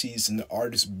agencies, and the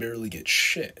artists barely get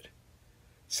shit.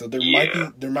 So there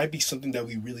might be something that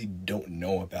we really don't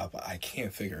know about, but I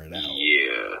can't figure it out.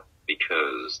 Yeah,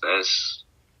 because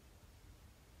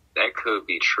that could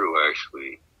be true,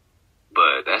 actually.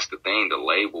 But that's the thing, the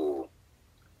labels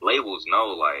know,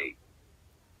 like,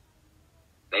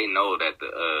 they know that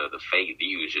the fake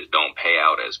views just don't pay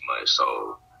out as much.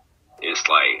 So it's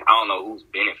like, I don't know who's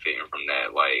benefiting from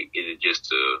that. Like, is it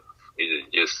just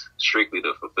strictly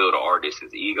to fulfill the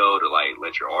artist's ego, to, like,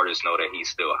 let your artist know that he's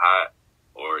still hot?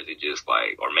 Or is it just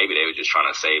like, or maybe they were just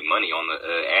trying to save money on the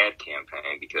ad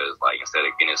campaign, because, like, instead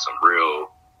of getting some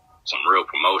real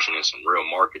promotion and some real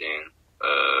marketing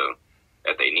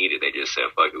that they needed, they just said,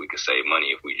 fuck it, we could save money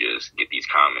if we just get these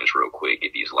comments real quick,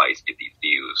 get these likes, get these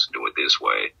views, do it this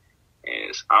way.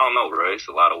 And I don't know, bro. It's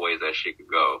a lot of ways that shit could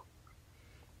go.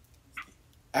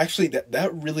 Actually, that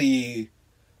really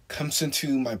comes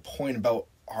into my point about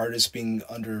artists being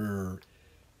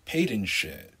underpaid and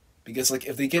shit. Because, like,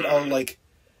 if they get all, like,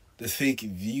 the fake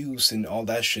views and all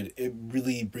that shit, it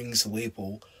really brings the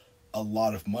label a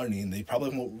lot of money, and they probably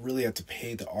won't really have to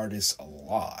pay the artists a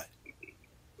lot.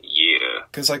 Yeah.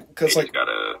 Cause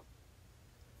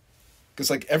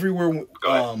everywhere,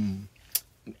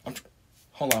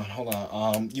 hold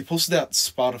on. You posted that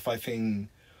Spotify thing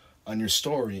on your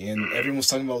story, and everyone's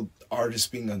talking about artists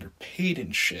being underpaid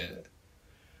and shit.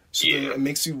 So then it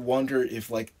makes you wonder if,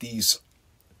 like, these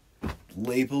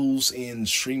labels and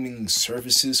streaming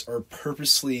services are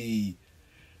purposely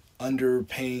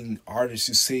underpaying artists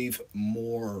to save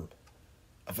more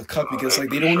of a cut because like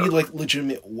they don't need like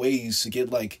legitimate ways to get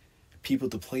like people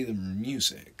to play their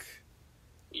music.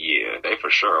 Yeah, they for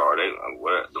sure are.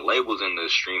 The labels and the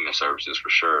streaming services for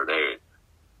sure. They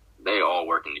all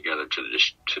working together to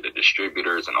the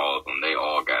distributors and all of them. They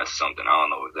all got something. I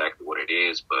don't know exactly what it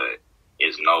is, but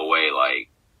it's no way like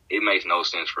it makes no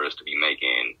sense for us to be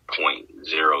making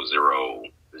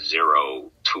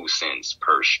 .0002 cents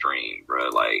per stream, bro.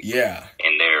 Like, yeah,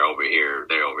 and they're over here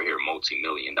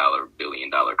multi-million-dollar,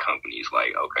 billion-dollar companies.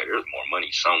 Like, okay, there's more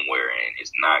money somewhere, and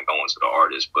it's not going to the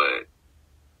artist, but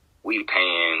we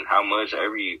paying how much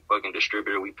every fucking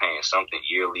distributor? We paying something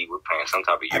yearly. We're paying some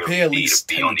type of yearly I pay at fee least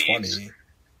to be 10 on to 20. these.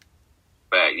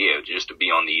 But yeah, just to be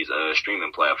on these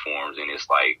streaming platforms, and it's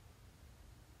like,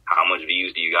 how much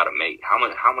views do you got to make? How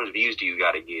much views do you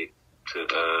got to get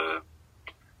to?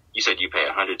 You said you pay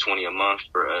 $120 a month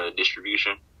for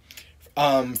distribution.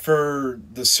 For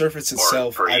the service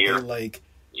itself, I pay like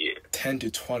 10 to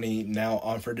 20 now.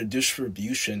 For the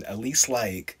distribution, at least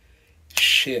like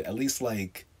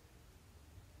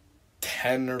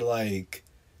 10 or like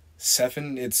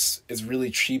 7. It's really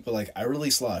cheap, but like I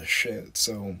release a lot of shit,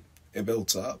 so it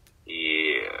builds up.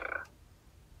 Yeah.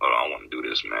 Hold on, I want to do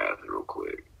this math real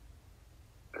quick.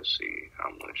 Let's see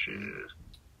how much it is.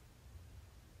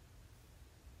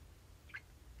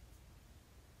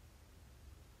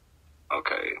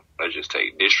 Okay, let's just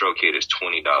take DistroKid is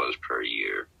 $20 per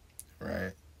year.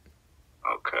 Right.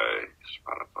 Okay,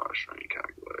 Spotify stream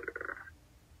calculator.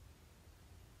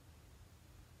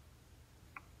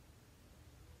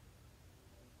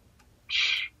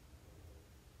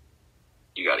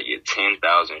 You got to get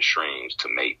 10,000 streams to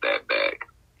make that back.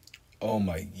 Oh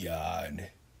my god.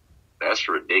 That's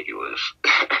ridiculous.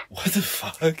 What the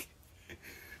fuck?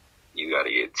 You got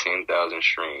to get 10,000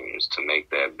 streams to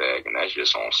make that back, and that's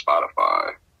just on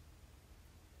Spotify.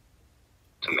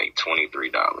 To make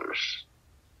 $23.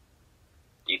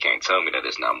 You can't tell me that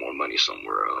there's not more money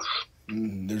somewhere else.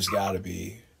 There's gotta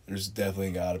be. There's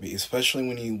definitely gotta be. Especially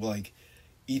when you, like,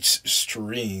 each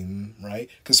stream, right?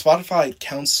 Because Spotify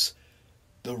counts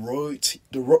the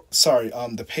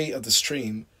the pay of the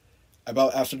stream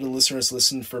about after the listeners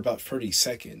listen for about 30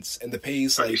 seconds. And the pay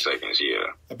is, 30 like, seconds,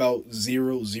 yeah. about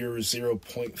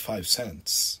 0.05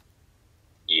 cents.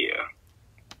 Yeah.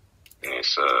 And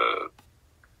it's,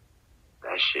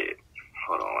 that shit.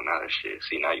 Hold on, now that shit.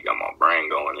 See, now you got my brain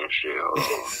going and shit. Hold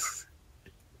on.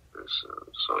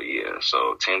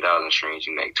 So 10,000 streams,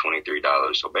 you make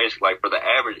 $23. So basically, like, for the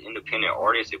average independent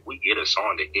artist, if we get a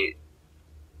song to hit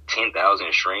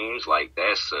 10,000 streams, like,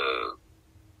 that's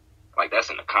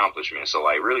an accomplishment. So,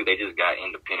 like, really, they just got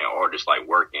independent artists, like,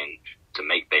 working to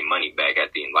make their money back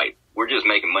at the end. Like, we're just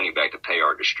making money back to pay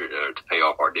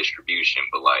off our distribution.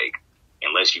 But, like,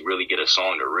 unless you really get a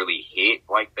song to really hit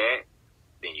like that,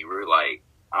 then you really, like,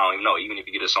 I don't even know. Even if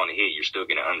you get a song to hit, you're still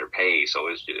getting underpaid. So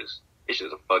it's just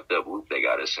a fucked up loop they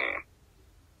got us in.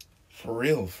 For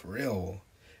real.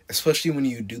 Especially when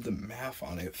you do the math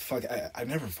on it. Fuck, I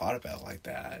never thought about it like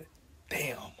that.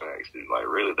 Damn. Actually, like,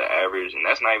 really, the average, and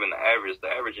that's not even the average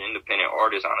independent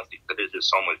artist, honestly, but there's just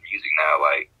so much music now,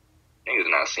 like, niggas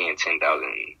not seeing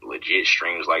 10,000 legit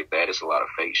streams like that. It's a lot of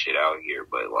fake shit out here,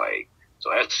 but, like,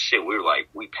 so that's shit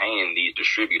we paying these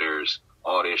distributors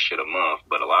all this shit a month,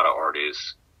 but a lot of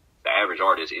artists, the average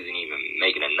artist isn't even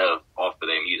making enough off of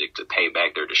their music to pay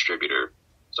back their distributor.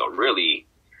 So really,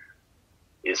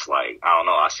 it's like, I don't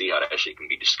know, I see how that shit can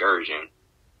be discouraging.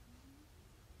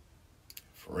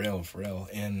 For real.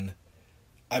 And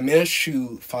I managed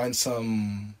to find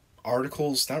some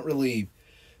articles, not really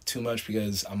too much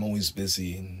because I'm always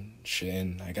busy and shit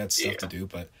and I got stuff to do,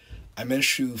 but I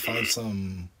managed to find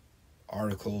some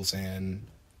articles and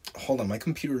hold on, my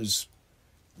computer's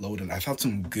loading. I found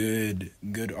some good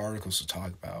articles to talk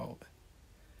about.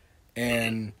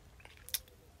 And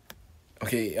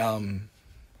okay,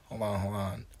 hold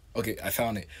on. Okay, I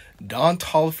found it. Don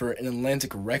Toliver and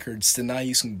Atlantic Records deny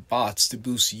using bots to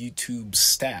boost YouTube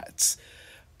stats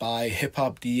by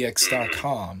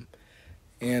hiphopdx.com.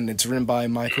 And it's written by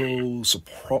Michael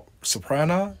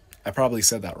Soprano. I probably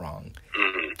said that wrong.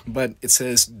 But it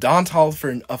says, Don Toliver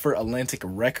and other Atlantic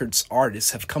Records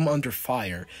artists have come under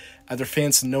fire after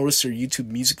fans noticed their YouTube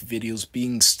music videos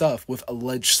being stuffed with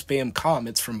alleged spam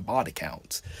comments from bot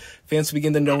accounts. Fans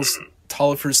began to notice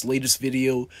Toliver's latest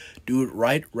video, Do It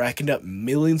Right, racking up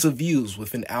millions of views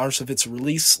within hours of its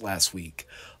release last week,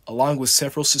 along with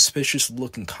several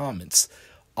suspicious-looking comments,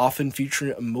 often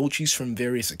featuring emojis from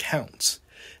various accounts.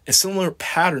 A similar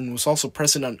pattern was also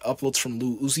present on uploads from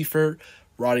Lil Uzi Vert,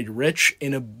 Roddy Ricch,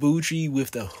 and a bougie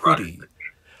with the hoodie,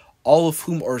 all of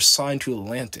whom are signed to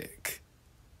Atlantic.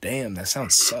 Damn, that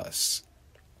sounds sus.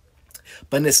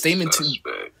 But in a statement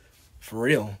for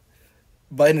real.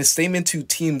 But in a statement to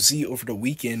TMZ over the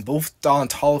weekend, both Don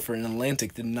Toliver and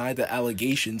Atlantic denied the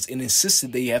allegations and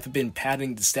insisted they haven't been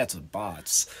padding the stats with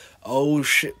bots. Oh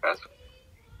shit,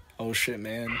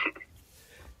 man.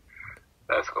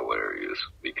 That's hilarious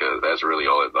because that's really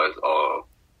all. That's all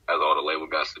the label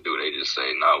got to do. They just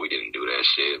say, "No, we didn't do that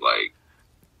shit." Like,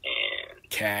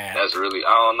 and that's really,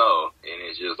 I don't know. And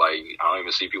it's just like I don't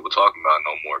even see people talking about it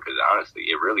no more because honestly,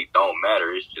 it really don't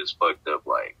matter. It's just fucked up.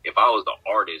 Like, if I was the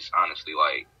artist, honestly,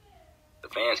 like the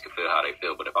fans can feel how they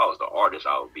feel, but if I was the artist,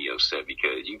 I would be upset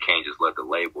because you can't just let the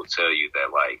label tell you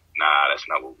that, like, nah, that's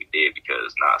not what we did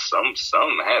because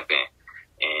something happened,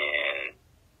 and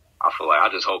I feel like I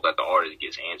just hope that the artist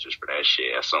gets answers for that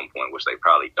shit at some point, which they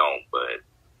probably don't, but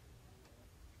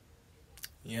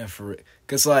yeah,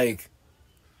 because like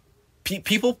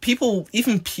people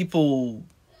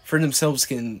for themselves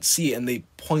can see it and they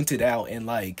point it out, and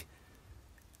like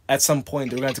at some point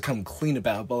they're going to come clean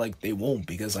about it, but like they won't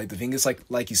because like the thing is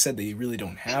like you said, they really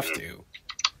don't have to.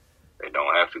 They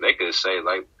don't have to. They could say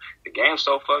like the game's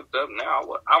so fucked up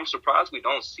now. I'm surprised we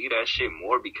don't see that shit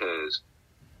more because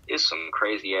it's some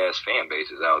crazy ass fan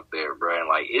bases out there, bro. And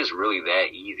like, it's really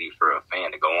that easy for a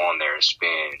fan to go on there and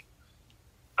spend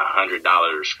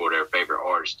 $100 for their favorite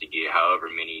artist to get however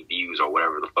many views or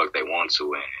whatever the fuck they want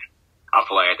to. And I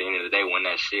feel like at the end of the day, when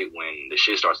the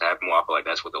shit starts to happen more, I feel like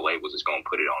that's what the labels is going to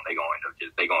put it on. They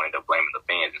going to end up blaming the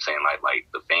fans and saying like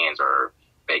the fans are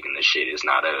faking the shit. It's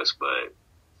not us, but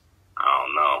I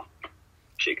don't know.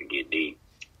 Shit could get deep.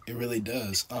 It really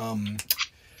does.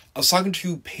 I was talking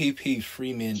to Pei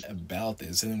Freeman about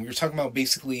this, and we were talking about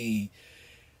basically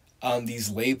these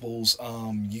labels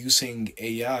using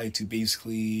AI to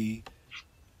basically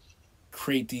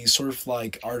create these sort of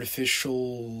like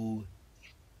artificial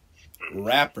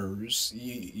rappers.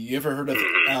 You ever heard of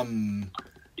FN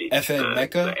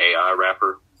Mecha? The AI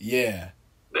rapper? Yeah.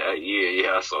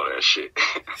 Yeah, I saw that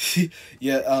shit.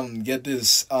 Yeah, get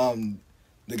this. The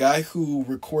guy who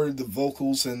recorded the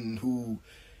vocals and who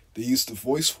they used the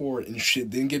voice for it and shit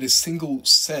didn't get a single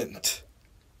cent.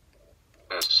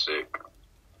 That's sick.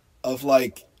 Of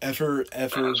like ever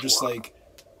just wild. Like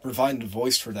providing the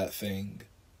voice for that thing.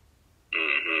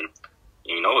 Mm-hmm.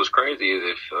 You know what's crazy is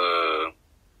if I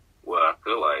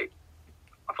feel like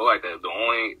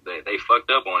that they fucked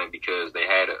up on it because they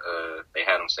had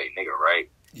him say nigga, right?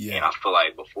 Yeah. And I feel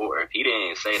like before, if he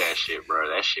didn't say that shit, bro,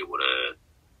 that shit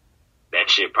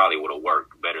probably would have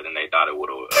worked better than they thought it would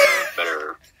have.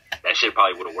 Better. That shit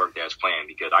probably would have worked as planned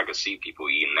because I could see people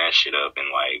eating that shit up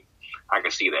and like I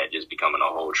could see that just becoming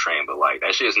a whole trend. But like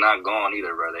that shit's not gone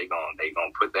either, bro. They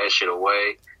gonna put that shit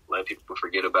away, let people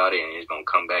forget about it, and it's gonna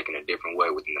come back in a different way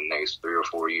within the next 3 or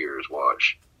 4 years.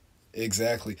 Watch.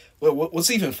 Exactly. Well, what's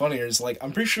even funnier is like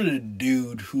I'm pretty sure the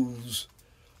dude whose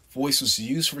voice was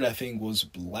used for that thing was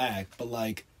black, but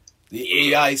like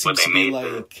the AI seems to be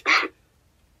like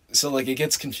so like it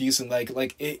gets confusing. Like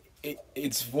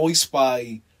it's voiced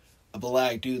by a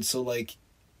black dude, so like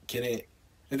can it?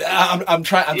 I'm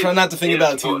trying not to think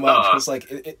about it too much because like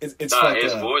it's fucked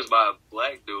it's up. voiced by a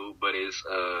black dude, but it's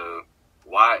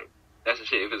why? That's the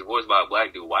shit. If it's voiced by a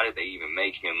black dude, why did they even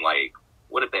make him like?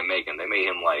 What did they make him? They made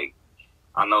him like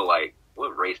I know like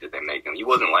what race did they make him? He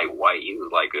wasn't like white. He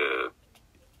was like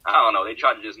I don't know. They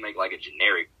tried to just make like a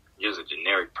generic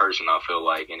person. I feel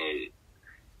like, and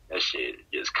that shit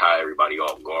just caught everybody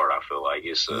off guard. I feel like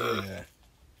it's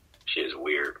shit's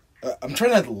weird. I'm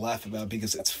trying not to laugh about it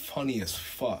because it's funny as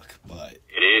fuck, but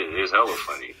it is. It's hella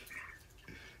funny.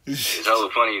 It's hella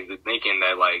funny thinking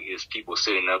that like it's people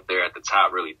sitting up there at the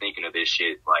top really thinking of this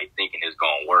shit, like thinking it's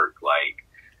gonna work. Like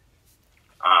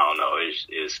I don't know.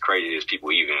 It's crazy as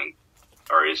people even,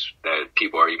 or is that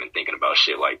people are even thinking about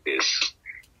shit like this.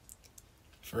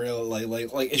 For real, like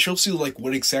it shows you like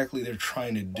what exactly they're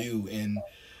trying to do. And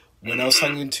when I was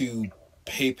talking to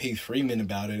Pei Freeman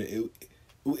about it,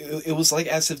 it was like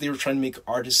as if they were trying to make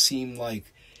artists seem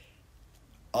like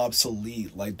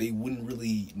obsolete, like they wouldn't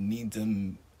really need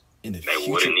them in the future.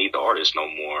 They wouldn't need the artists no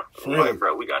more. Like,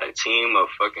 bro, we got a team of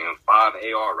fucking 5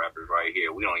 AR rappers right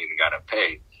here. We don't even gotta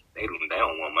pay. They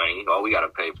don't want money. All we gotta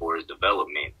pay for is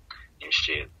development and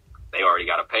shit. They already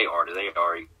gotta pay artists. They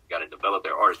already gotta develop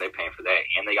their artists. They paying for that,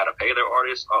 and they gotta pay their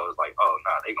artists. Oh, it's like, oh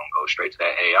nah, they gonna go straight to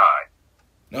that AI.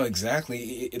 No,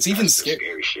 exactly. It's even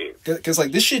scary shit. Because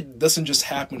like this shit doesn't just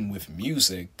happen with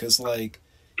music. Because like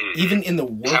even in the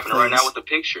workplace, it's happening right now with the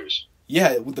pictures.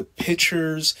 Yeah, with the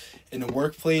pictures in the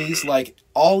workplace, like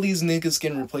all these niggas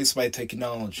getting replaced by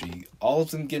technology. All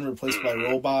of them getting replaced by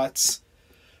robots.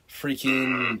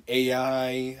 freaking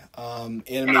AI,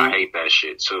 And I hate that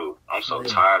shit too. I'm so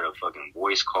tired of fucking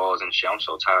voice calls and shit. I'm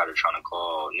so tired of trying to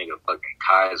call nigga fucking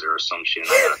Kaiser or some shit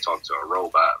and I gotta talk to a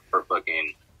robot for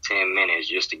fucking 10 minutes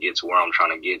just to get to where I'm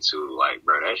trying to get to. Like,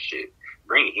 bro, that shit,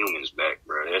 bring humans back,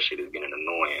 bro. That shit is getting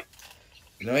annoying.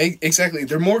 You know, exactly.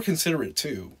 They're more considerate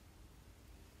too.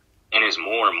 And it's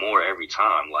more and more every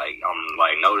time. Like, I'm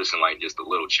like noticing like just the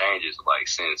little changes, like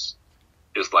since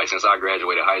I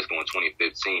graduated high school in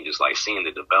 2015, just like seeing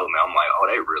the development, I'm like, oh,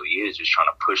 they really is just trying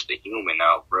to push the human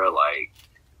out, bro. Like,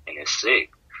 and it's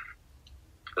sick.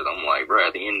 Cause I'm like, bro,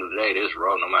 at the end of the day, this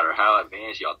robot, no matter how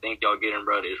advanced y'all think y'all getting,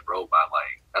 bro, this robot,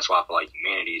 like, that's why I feel like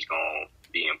humanity is gonna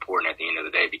be important at the end of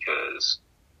the day. Because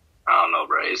I don't know,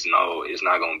 bro, it's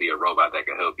not gonna be a robot that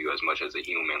can help you as much as a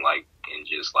human, like, and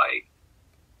just like,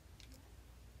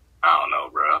 I don't know,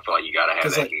 bro. I feel like you gotta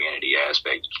have that humanity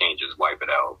aspect. You can't just wipe it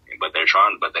out. But they're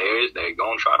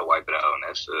gonna try to wipe it out, and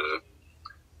that's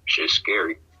shit's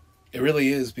scary. It really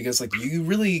is, because like you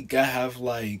really gotta have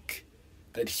like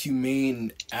that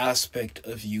humane aspect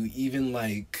of you, even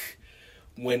like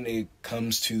when it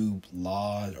comes to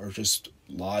law or just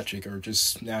logic or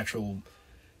just natural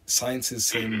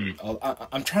sciences. And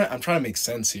I'm trying to make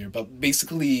sense here, but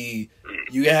basically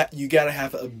you gotta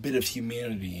have a bit of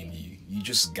humanity in you. You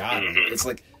just got it. It's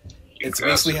like, it's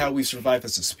basically how we survive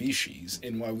as a species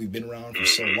and why we've been around for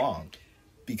so long,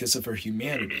 because of our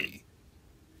humanity.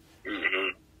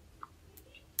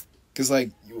 Because,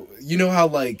 like, you know how,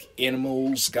 like,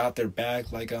 animals got their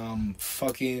back, like,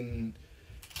 fucking,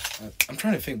 I'm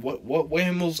trying to think, what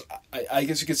animals, I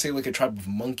guess you could say, like, a tribe of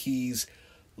monkeys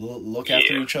look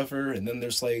after each other, and then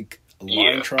there's, like, a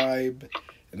lion tribe,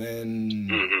 and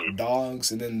then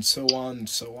dogs, and then so on and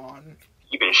so on.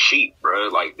 Even sheep, bro.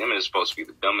 Like, them is supposed to be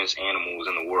the dumbest animals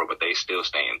in the world, but they still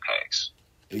stay in packs.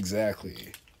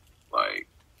 Exactly. Like,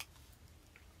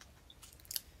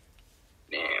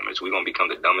 damn, we gonna become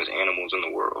the dumbest animals in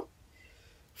the world.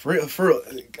 For real,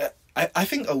 I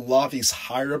think a lot of these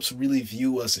higher-ups really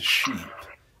view us as sheep.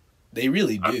 They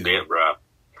really do. Yeah, bro.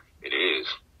 It is.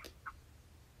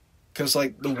 Because,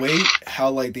 like, the way how,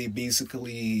 like, they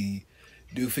basically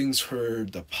do things for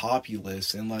the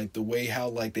populace, and, like, the way how,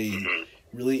 like, they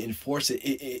really enforce it,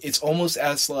 it's almost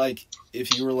as, like,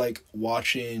 if you were, like,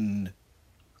 watching,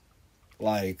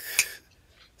 like,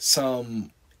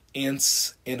 some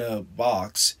ants in a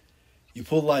box, you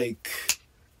put, like,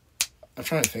 I'm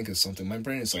trying to think of something. My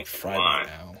brain is, like, fried right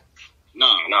now. No,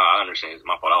 I understand. It's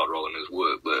my fault. I was rolling this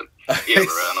wood, but, yeah, bro,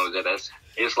 I know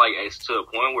it's to a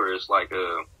point where it's, like,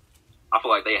 I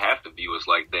feel like they have to view us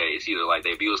like that. It's either, like,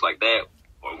 they view us like that,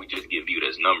 or we just get viewed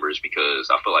as numbers, because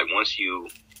I feel like once you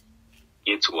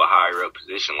get to a higher up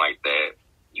position like that,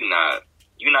 you're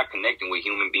not connecting with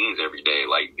human beings every day.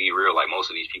 Like, be real, like, most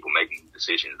of these people making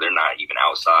decisions, they're not even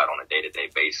outside on a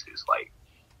day-to-day basis. Like,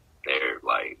 they're,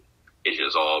 like, it's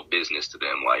just all business to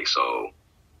them. Like, so,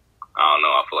 I don't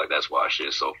know, I feel like that's why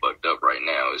shit's so fucked up right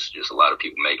now. It's just a lot of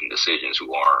people making decisions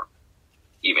who aren't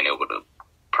even able to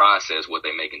process what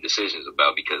they're making decisions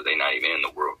about, because they're not even in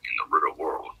the real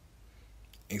world.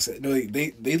 Exactly.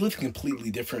 No, they live completely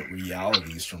different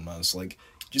realities from us. Like,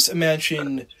 just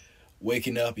imagine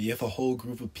waking up, you have a whole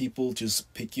group of people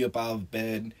just pick you up out of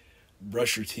bed,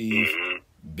 brush your teeth,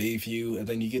 bathe you, and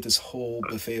then you get this whole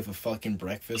buffet of a fucking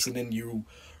breakfast, and then you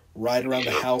ride around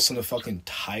the house on a fucking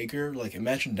tiger. Like,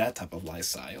 imagine that type of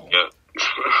lifestyle. Yeah.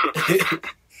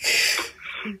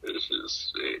 It's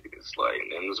just sick. It's like,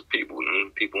 them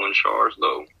people in charge,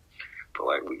 though. But,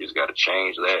 like, we just gotta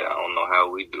change that. I don't know how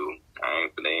we do.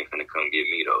 They ain't finna come get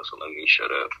me, though, so let me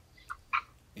shut up.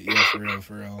 Yeah,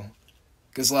 for real.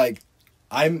 Because, like,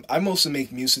 I mostly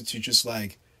make music to just,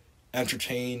 like,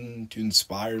 entertain, to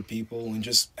inspire people, and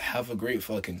just have a great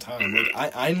fucking time. Like,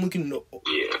 I'm looking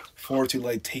forward to,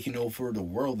 like, taking over the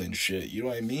world and shit. You know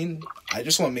what I mean? I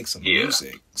just want to make some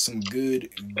music. Some good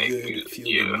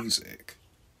feel-good music.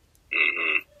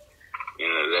 You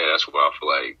know, that's where I feel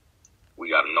like we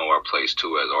got to know our place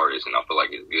too as artists, and I feel like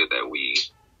it's good that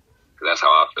cause that's how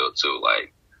I feel too.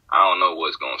 Like, I don't know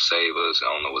what's gonna save us,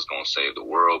 I don't know what's gonna save the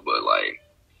world, but like,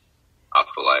 I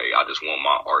feel like I just want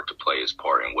my art to play its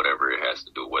part in whatever it has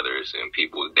to do, whether it's in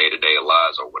people's day-to-day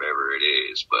lives or whatever it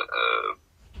is. But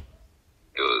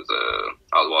it was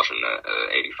I was watching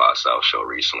the 85 South show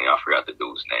recently. I forgot the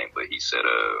dude's name, but he said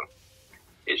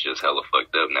it's just hella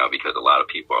fucked up now, because a lot of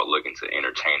people are looking to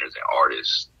entertainers and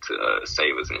artists to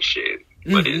save us and shit.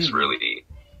 But it's really,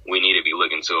 we need to be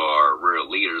looking to our real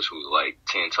leaders who's like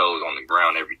 10 toes on the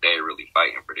ground every day, really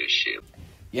fighting for this shit.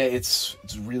 Yeah, it's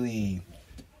really,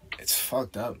 it's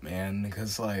fucked up, man.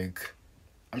 Because, like,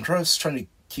 I'm just trying to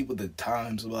keep with the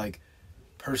times. Like,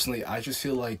 personally, I just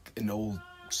feel like an old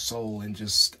soul, and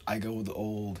just I go with the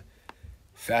old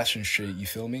fashion shit. You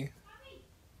feel me?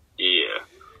 Yeah.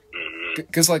 Mm-hmm.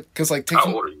 Cause like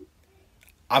How old are you?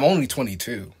 I'm only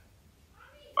 22.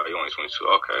 Oh, you're only 22.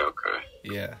 Okay.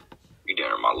 Yeah. You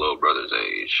damn my little brother's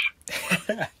age.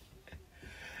 Yeah,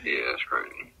 that's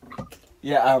crazy.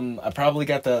 Yeah. I probably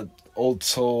got the old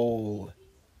soul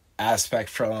aspect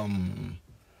from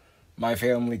my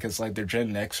family, because like they're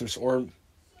Gen Xers, or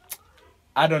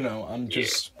I don't know. I'm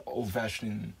just old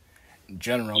fashioned in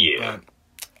general. Yeah. But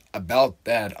about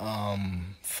that,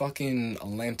 fucking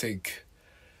Atlantic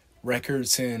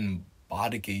Records and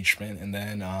Bot Engagement, and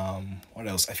then what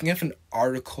else? I think I have an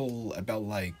article about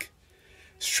like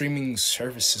streaming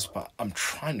services, but I'm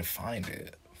trying to find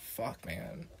it. Fuck,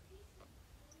 man.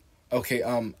 Okay,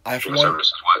 I have Streaming one.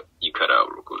 services, what? You cut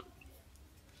out real quick.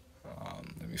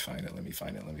 Let me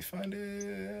find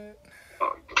it.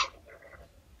 Oh,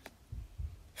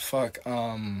 Fuck,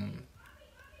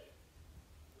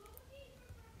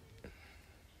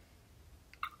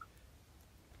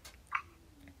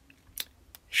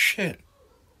 shit.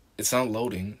 It's not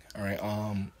loading. Alright,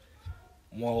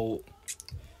 well,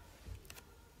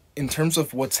 in terms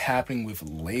of what's happening with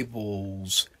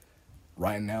labels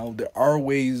right now, there are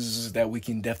ways that we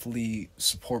can definitely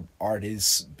support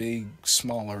artists, big,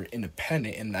 small, or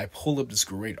independent, and I pulled up this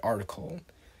great article,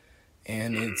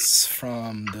 and it's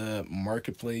from the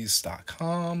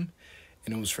marketplace.com,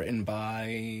 and it was written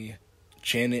by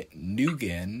Janet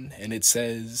Nugent, and it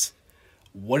says,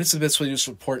 what is the best way to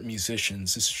support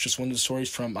musicians? This is just one of the stories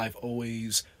from I've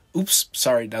always... Oops,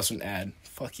 sorry, that's an ad.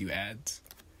 Fuck you, ads.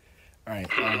 Alright,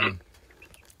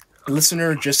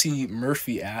 listener Jesse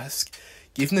Murphy asks,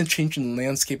 given the changing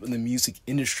landscape of the music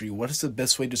industry, what is the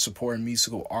best way to support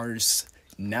musical artists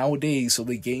nowadays so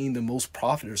they gain the most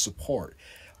profit or support?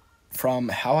 From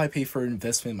how I pay for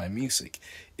investment in my music.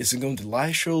 Is it going to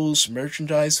live shows,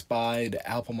 merchandise, buy the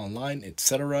album online,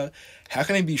 etc.? How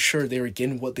can I be sure they are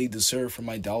getting what they deserve for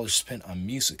my dollars spent on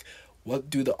music? What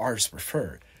do the artists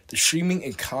prefer? The streaming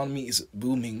economy is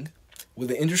booming, with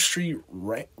the industry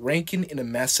ranking in a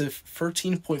massive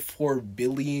 $13.4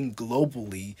 billion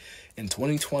globally in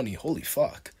 2020. Holy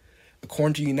fuck.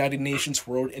 According to United Nations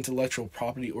World Intellectual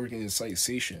Property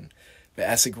Organization. But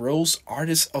as it grows,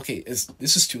 artists... Okay,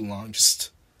 this is too long.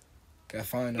 Just gotta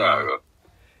find out.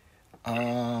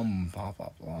 Blah, blah,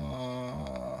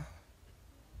 blah.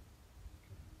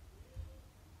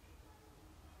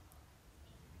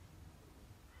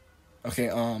 Okay,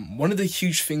 one of the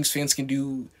huge things fans can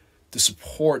do to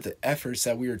support the efforts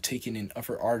that we are taking and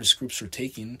other artist groups are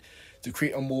taking to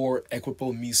create a more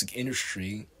equitable music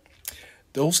industry.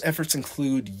 Those efforts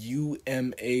include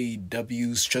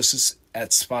UMAW's Justice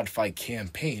at Spotify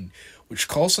campaign, which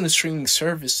calls on the streaming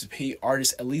service to pay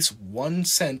artists at least 1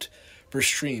 cent per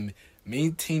stream,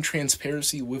 maintain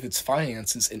transparency with its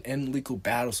finances, and end legal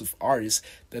battles with artists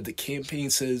that the campaign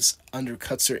says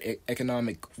undercuts their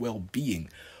economic well-being.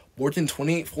 More than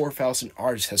 24,000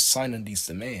 artists have signed on these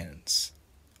demands.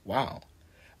 Wow.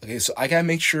 Okay, so I gotta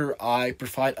make sure I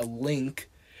provide a link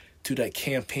to that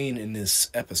campaign in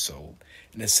this episode.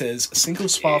 And it says, a single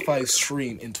Spotify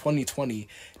stream in 2020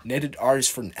 netted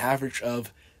artists for an average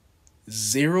of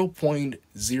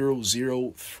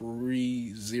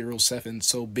 0.00307.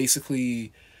 So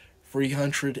basically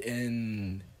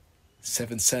 307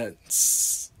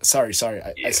 cents. Sorry, I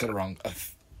said it wrong.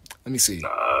 Let me see.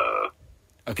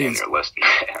 Okay, you're less than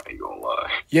that. I ain't gonna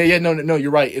lie. Yeah, no,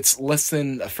 you're right. It's less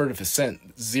than a third of a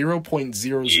cent.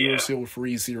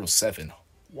 0.00307.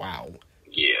 Wow.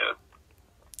 Yeah.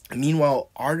 Meanwhile,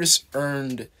 artists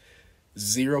earned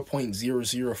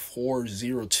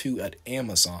 0.00402 at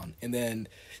Amazon, and then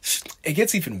it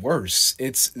gets even worse.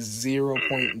 It's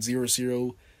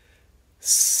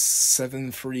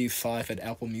 0.00735 at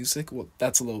Apple Music. Well,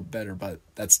 that's a little better, but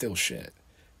that's still shit.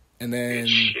 And then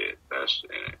that's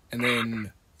it. And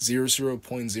then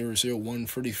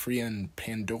 0.00133 on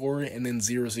Pandora, and then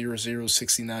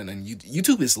 0.00069 on YouTube.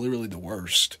 YouTube is literally the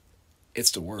worst.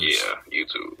 It's the worst. Yeah,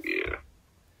 YouTube, yeah.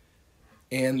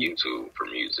 And YouTube for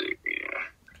music, yeah.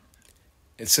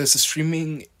 It says the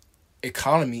streaming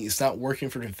economy is not working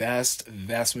for the vast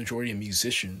majority of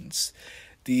musicians.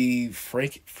 The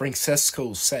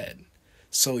Francesco said.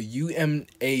 So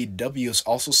UMAW has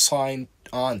also signed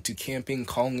on to campaign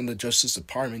calling on the Justice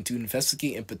Department to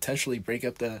investigate and potentially break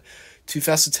up the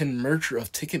 2010 merger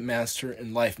of Ticketmaster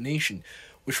and Live Nation,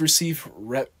 which received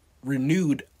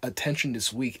renewed attention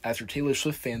this week after Taylor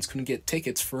Swift fans couldn't get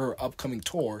tickets for her upcoming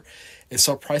tour and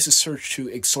saw prices surge to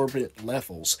exorbitant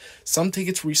levels. Some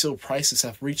tickets resale prices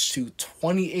have reached to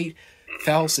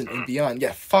 $28,000 and beyond.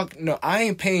 Yeah, fuck no, I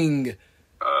ain't paying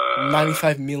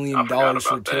 $95 million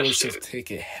for a Taylor shit. Swift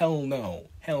ticket. Hell no.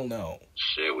 Hell no.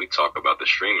 Shit, we talk about the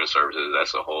streaming services.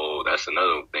 That's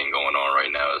another thing going on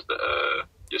right now is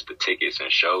just the tickets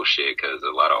and show shit. Because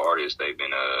a lot of artists, they've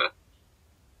been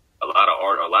a lot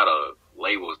of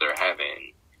labels, they're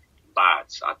having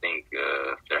bots. I think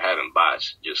they're having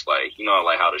bots, just like, you know,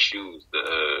 like how the shoe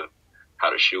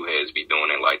heads be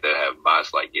doing it, like they have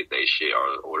bots like get they shit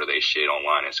or order they shit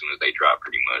online as soon as they drop.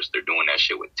 Pretty much they're doing that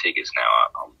shit with tickets now.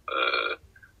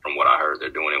 From what I heard, they're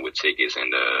doing it with tickets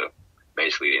and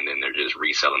basically, and then they're just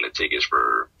reselling the tickets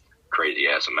for crazy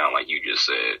ass amount, like you just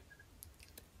said.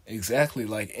 Exactly,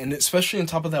 like, and especially on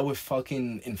top of that with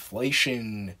fucking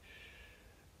inflation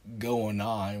going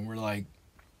on, we're like,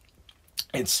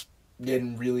 it's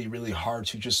getting really, really hard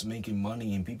to just making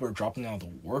money, and people are dropping out of the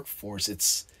workforce.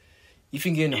 It's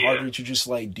even getting harder to just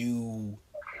like do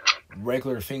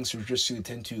regular things or just to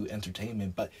attend to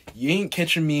entertainment. But you ain't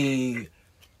catching me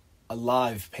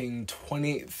alive paying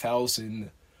 $28,000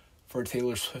 for a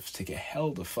Taylor Swift ticket.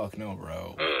 Hell the fuck no,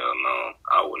 bro. Hell no,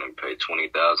 I wouldn't pay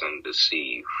 $20,000 to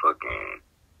see fucking.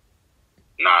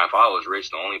 Nah, if I was rich,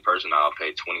 the only person I'll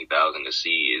pay $20,000 to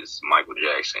see is Michael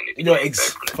Jackson. If he came back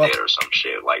from the dead or some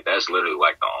shit, like that's literally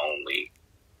like the only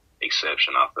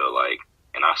exception I feel like,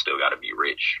 and I still got to be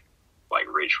rich, like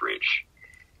rich.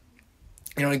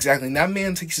 You know, exactly. And that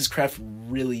man takes his craft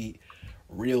really,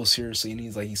 real seriously, and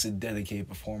he's a dedicated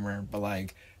performer. But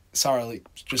like, sorry, like,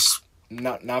 just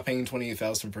not paying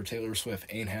 $28,000 for Taylor Swift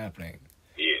ain't happening.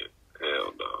 Yeah,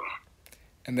 hell no.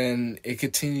 And then it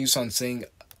continues on saying,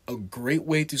 a great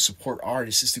way to support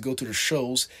artists is to go to their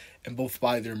shows and both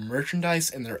buy their merchandise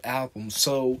and their albums.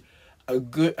 So a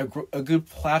good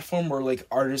platform where like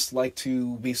artists like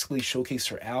to basically showcase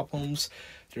their albums,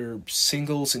 their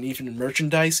singles, and even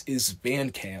merchandise is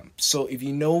Bandcamp. So if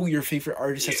you know your favorite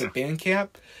artist has a Bandcamp,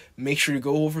 make sure you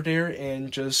go over there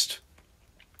and just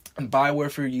buy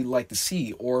whatever you like to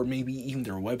see, or maybe even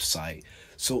their website.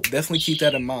 So definitely keep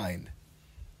that in mind.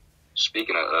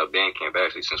 Speaking of Bandcamp,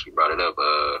 actually, since we brought it up,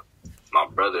 my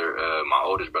brother, my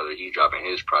oldest brother, he's dropping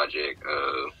his project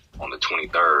on the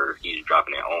 23rd. He's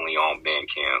dropping it only on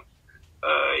Bandcamp.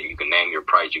 You can name your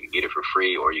price. You can get it for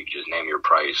free, or you can just name your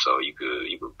price. So you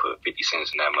could put 50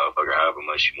 cents in that motherfucker, however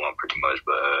much you want, pretty much.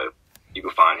 But you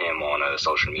can find him on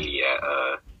social media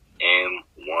at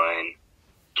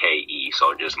M1KE.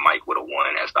 So just Mike with a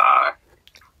 1 as the I.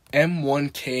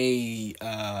 M1K.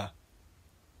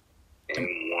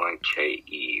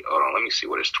 M1KE. Hold on, let me see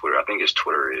what his Twitter. I think his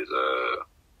Twitter is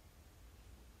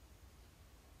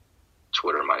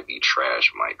Twitter might be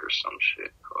Trash Mike or some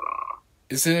shit. Hold on.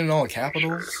 Is it in all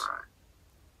capitals? Sure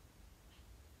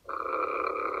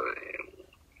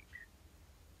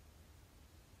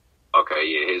okay,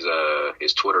 yeah,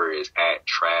 his Twitter is at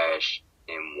Trash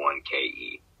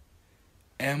M1KE.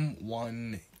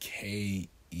 M1KE.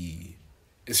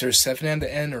 Is there a 7 at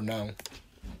the end or no?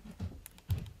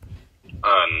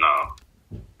 No.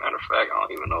 Matter of fact, I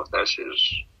don't even know if that's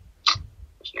his.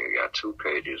 This nigga got 2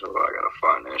 pages. Oh, I gotta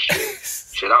find that shit.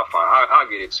 Shit, I'll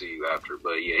get it to you after.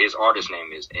 But yeah, his artist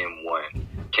name is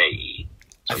M1KE.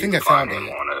 So I think I found him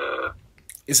on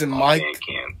Is it Mike?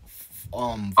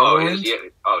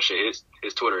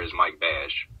 His Twitter is Mike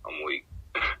Badge. I'm weak.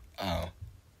 Oh.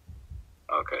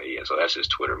 Okay, yeah. So that's his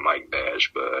Twitter, Mike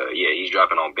Badge. But yeah, he's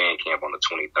dropping on Bandcamp on the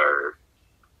 23rd.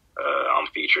 I'm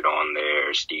featured on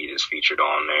there. Steve is featured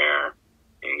on there,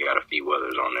 and got a few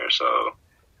others on there. So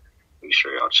be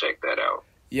sure y'all check that out.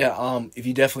 Yeah, if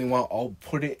you definitely want, I'll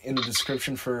put it in the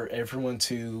description for everyone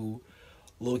to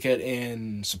look at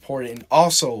and support it. And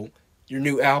also, your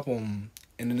new album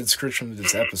in the description of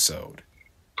this episode.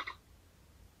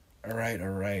 All right.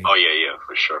 Oh, yeah,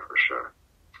 for sure.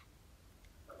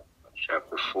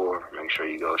 Chapter 4, make sure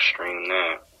you go stream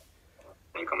that.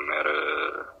 I think I'm at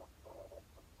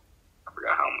I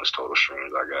forgot how much total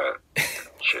streams I got.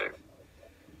 Check.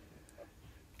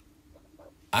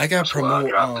 I got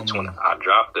promote. I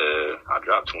dropped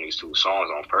 22 songs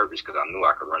on purpose because I knew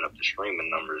I could run up the streaming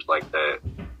numbers like that.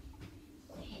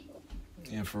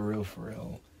 Yeah, for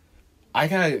real. I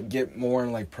gotta get more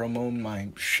in like promoting my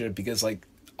shit because like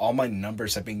all my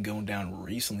numbers have been going down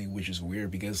recently, which is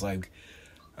weird because like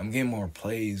I'm getting more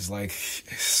plays. Like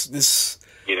this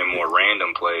getting more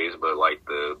random plays, but like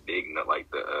the big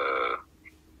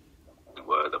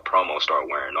the promo start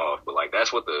wearing off. But like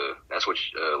that's what a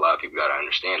lot of people gotta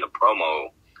understand. The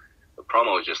promo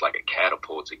is just like a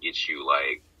catapult to get you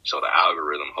like, so the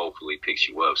algorithm hopefully picks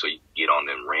you up so you get on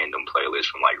them random playlists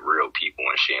from like real people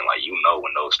and shit. And like, you know,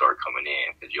 when those start coming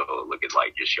in, because you'll look at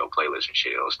like just your playlist and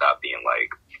shit, it'll stop being like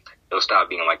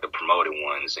the promoted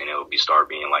ones, and it'll start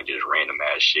being like just random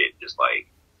ass shit, just like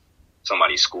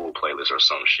somebody's school playlist or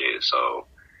some shit. So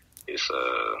it's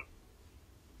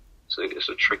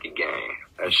a tricky game.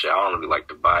 That shit, I don't really like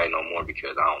to buy it no more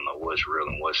because I don't know what's real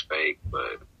and what's fake.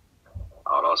 But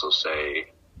I would also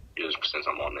say, just since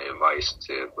I'm on the advice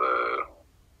tip,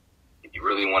 if you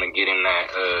really want to get in that,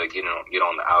 get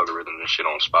on the algorithm and shit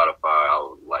on Spotify, I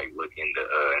would like look into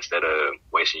instead of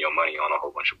wasting your money on a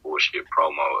whole bunch of bullshit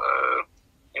promo,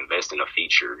 invest in a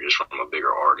feature just from a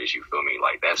bigger artist. You feel me?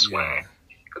 Like that's when.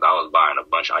 Because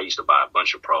I used to buy a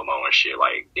bunch of promo and shit,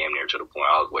 like damn near to the point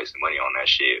I was wasting money on that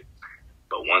shit.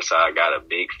 But once I got a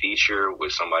big feature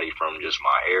with somebody from just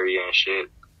my area and shit,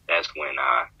 that's when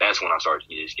I started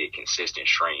to just get consistent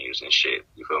streams and shit.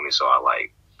 You feel me? So I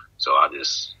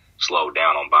just slowed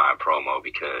down on buying promo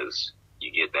because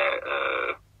you get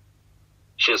that,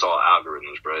 shit's all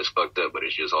algorithms, bro. It's fucked up, but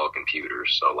it's just all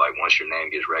computers. So like once your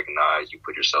name gets recognized, you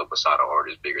put yourself beside an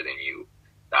artist bigger than you,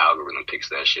 the algorithm picks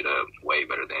that shit up way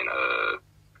better than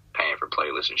paying for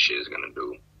playlists and shit is gonna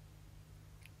do.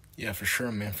 Yeah, for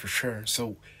sure, man, for sure.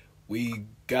 So we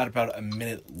got about a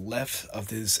minute left of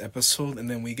this episode, and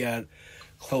then we got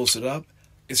close it up.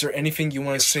 Is there anything you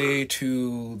want to say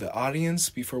to the audience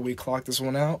before we clock this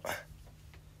one out?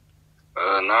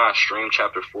 Nah, stream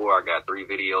chapter 4. I got 3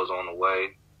 videos on the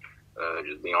way.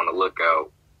 Just be on the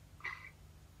lookout.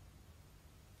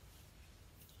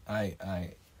 All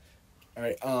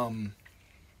right,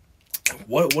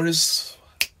 what is,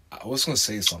 I was going to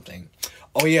say something.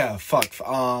 Oh yeah, fuck.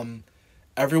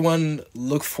 Everyone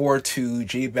look forward to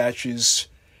JBadge's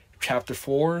chapter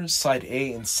 4, side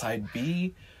A and side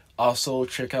B. Also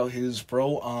check out his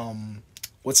bro,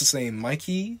 what's his name,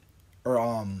 Mikey?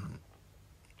 Or,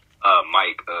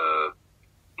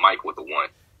 Mike with a 1.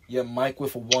 Yeah, Mike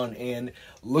with a 1. And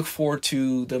look forward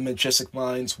to the Majestic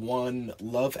Minds 1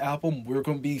 Love album. We're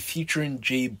going to be featuring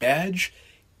JBadge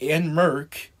and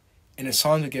Merc in a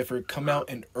song together come out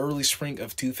in early spring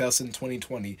of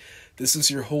 2020. This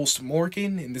is your host,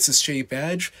 Morgan, and this is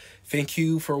JBadge. Thank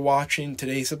you for watching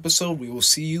today's episode. We will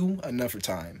see you another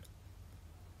time.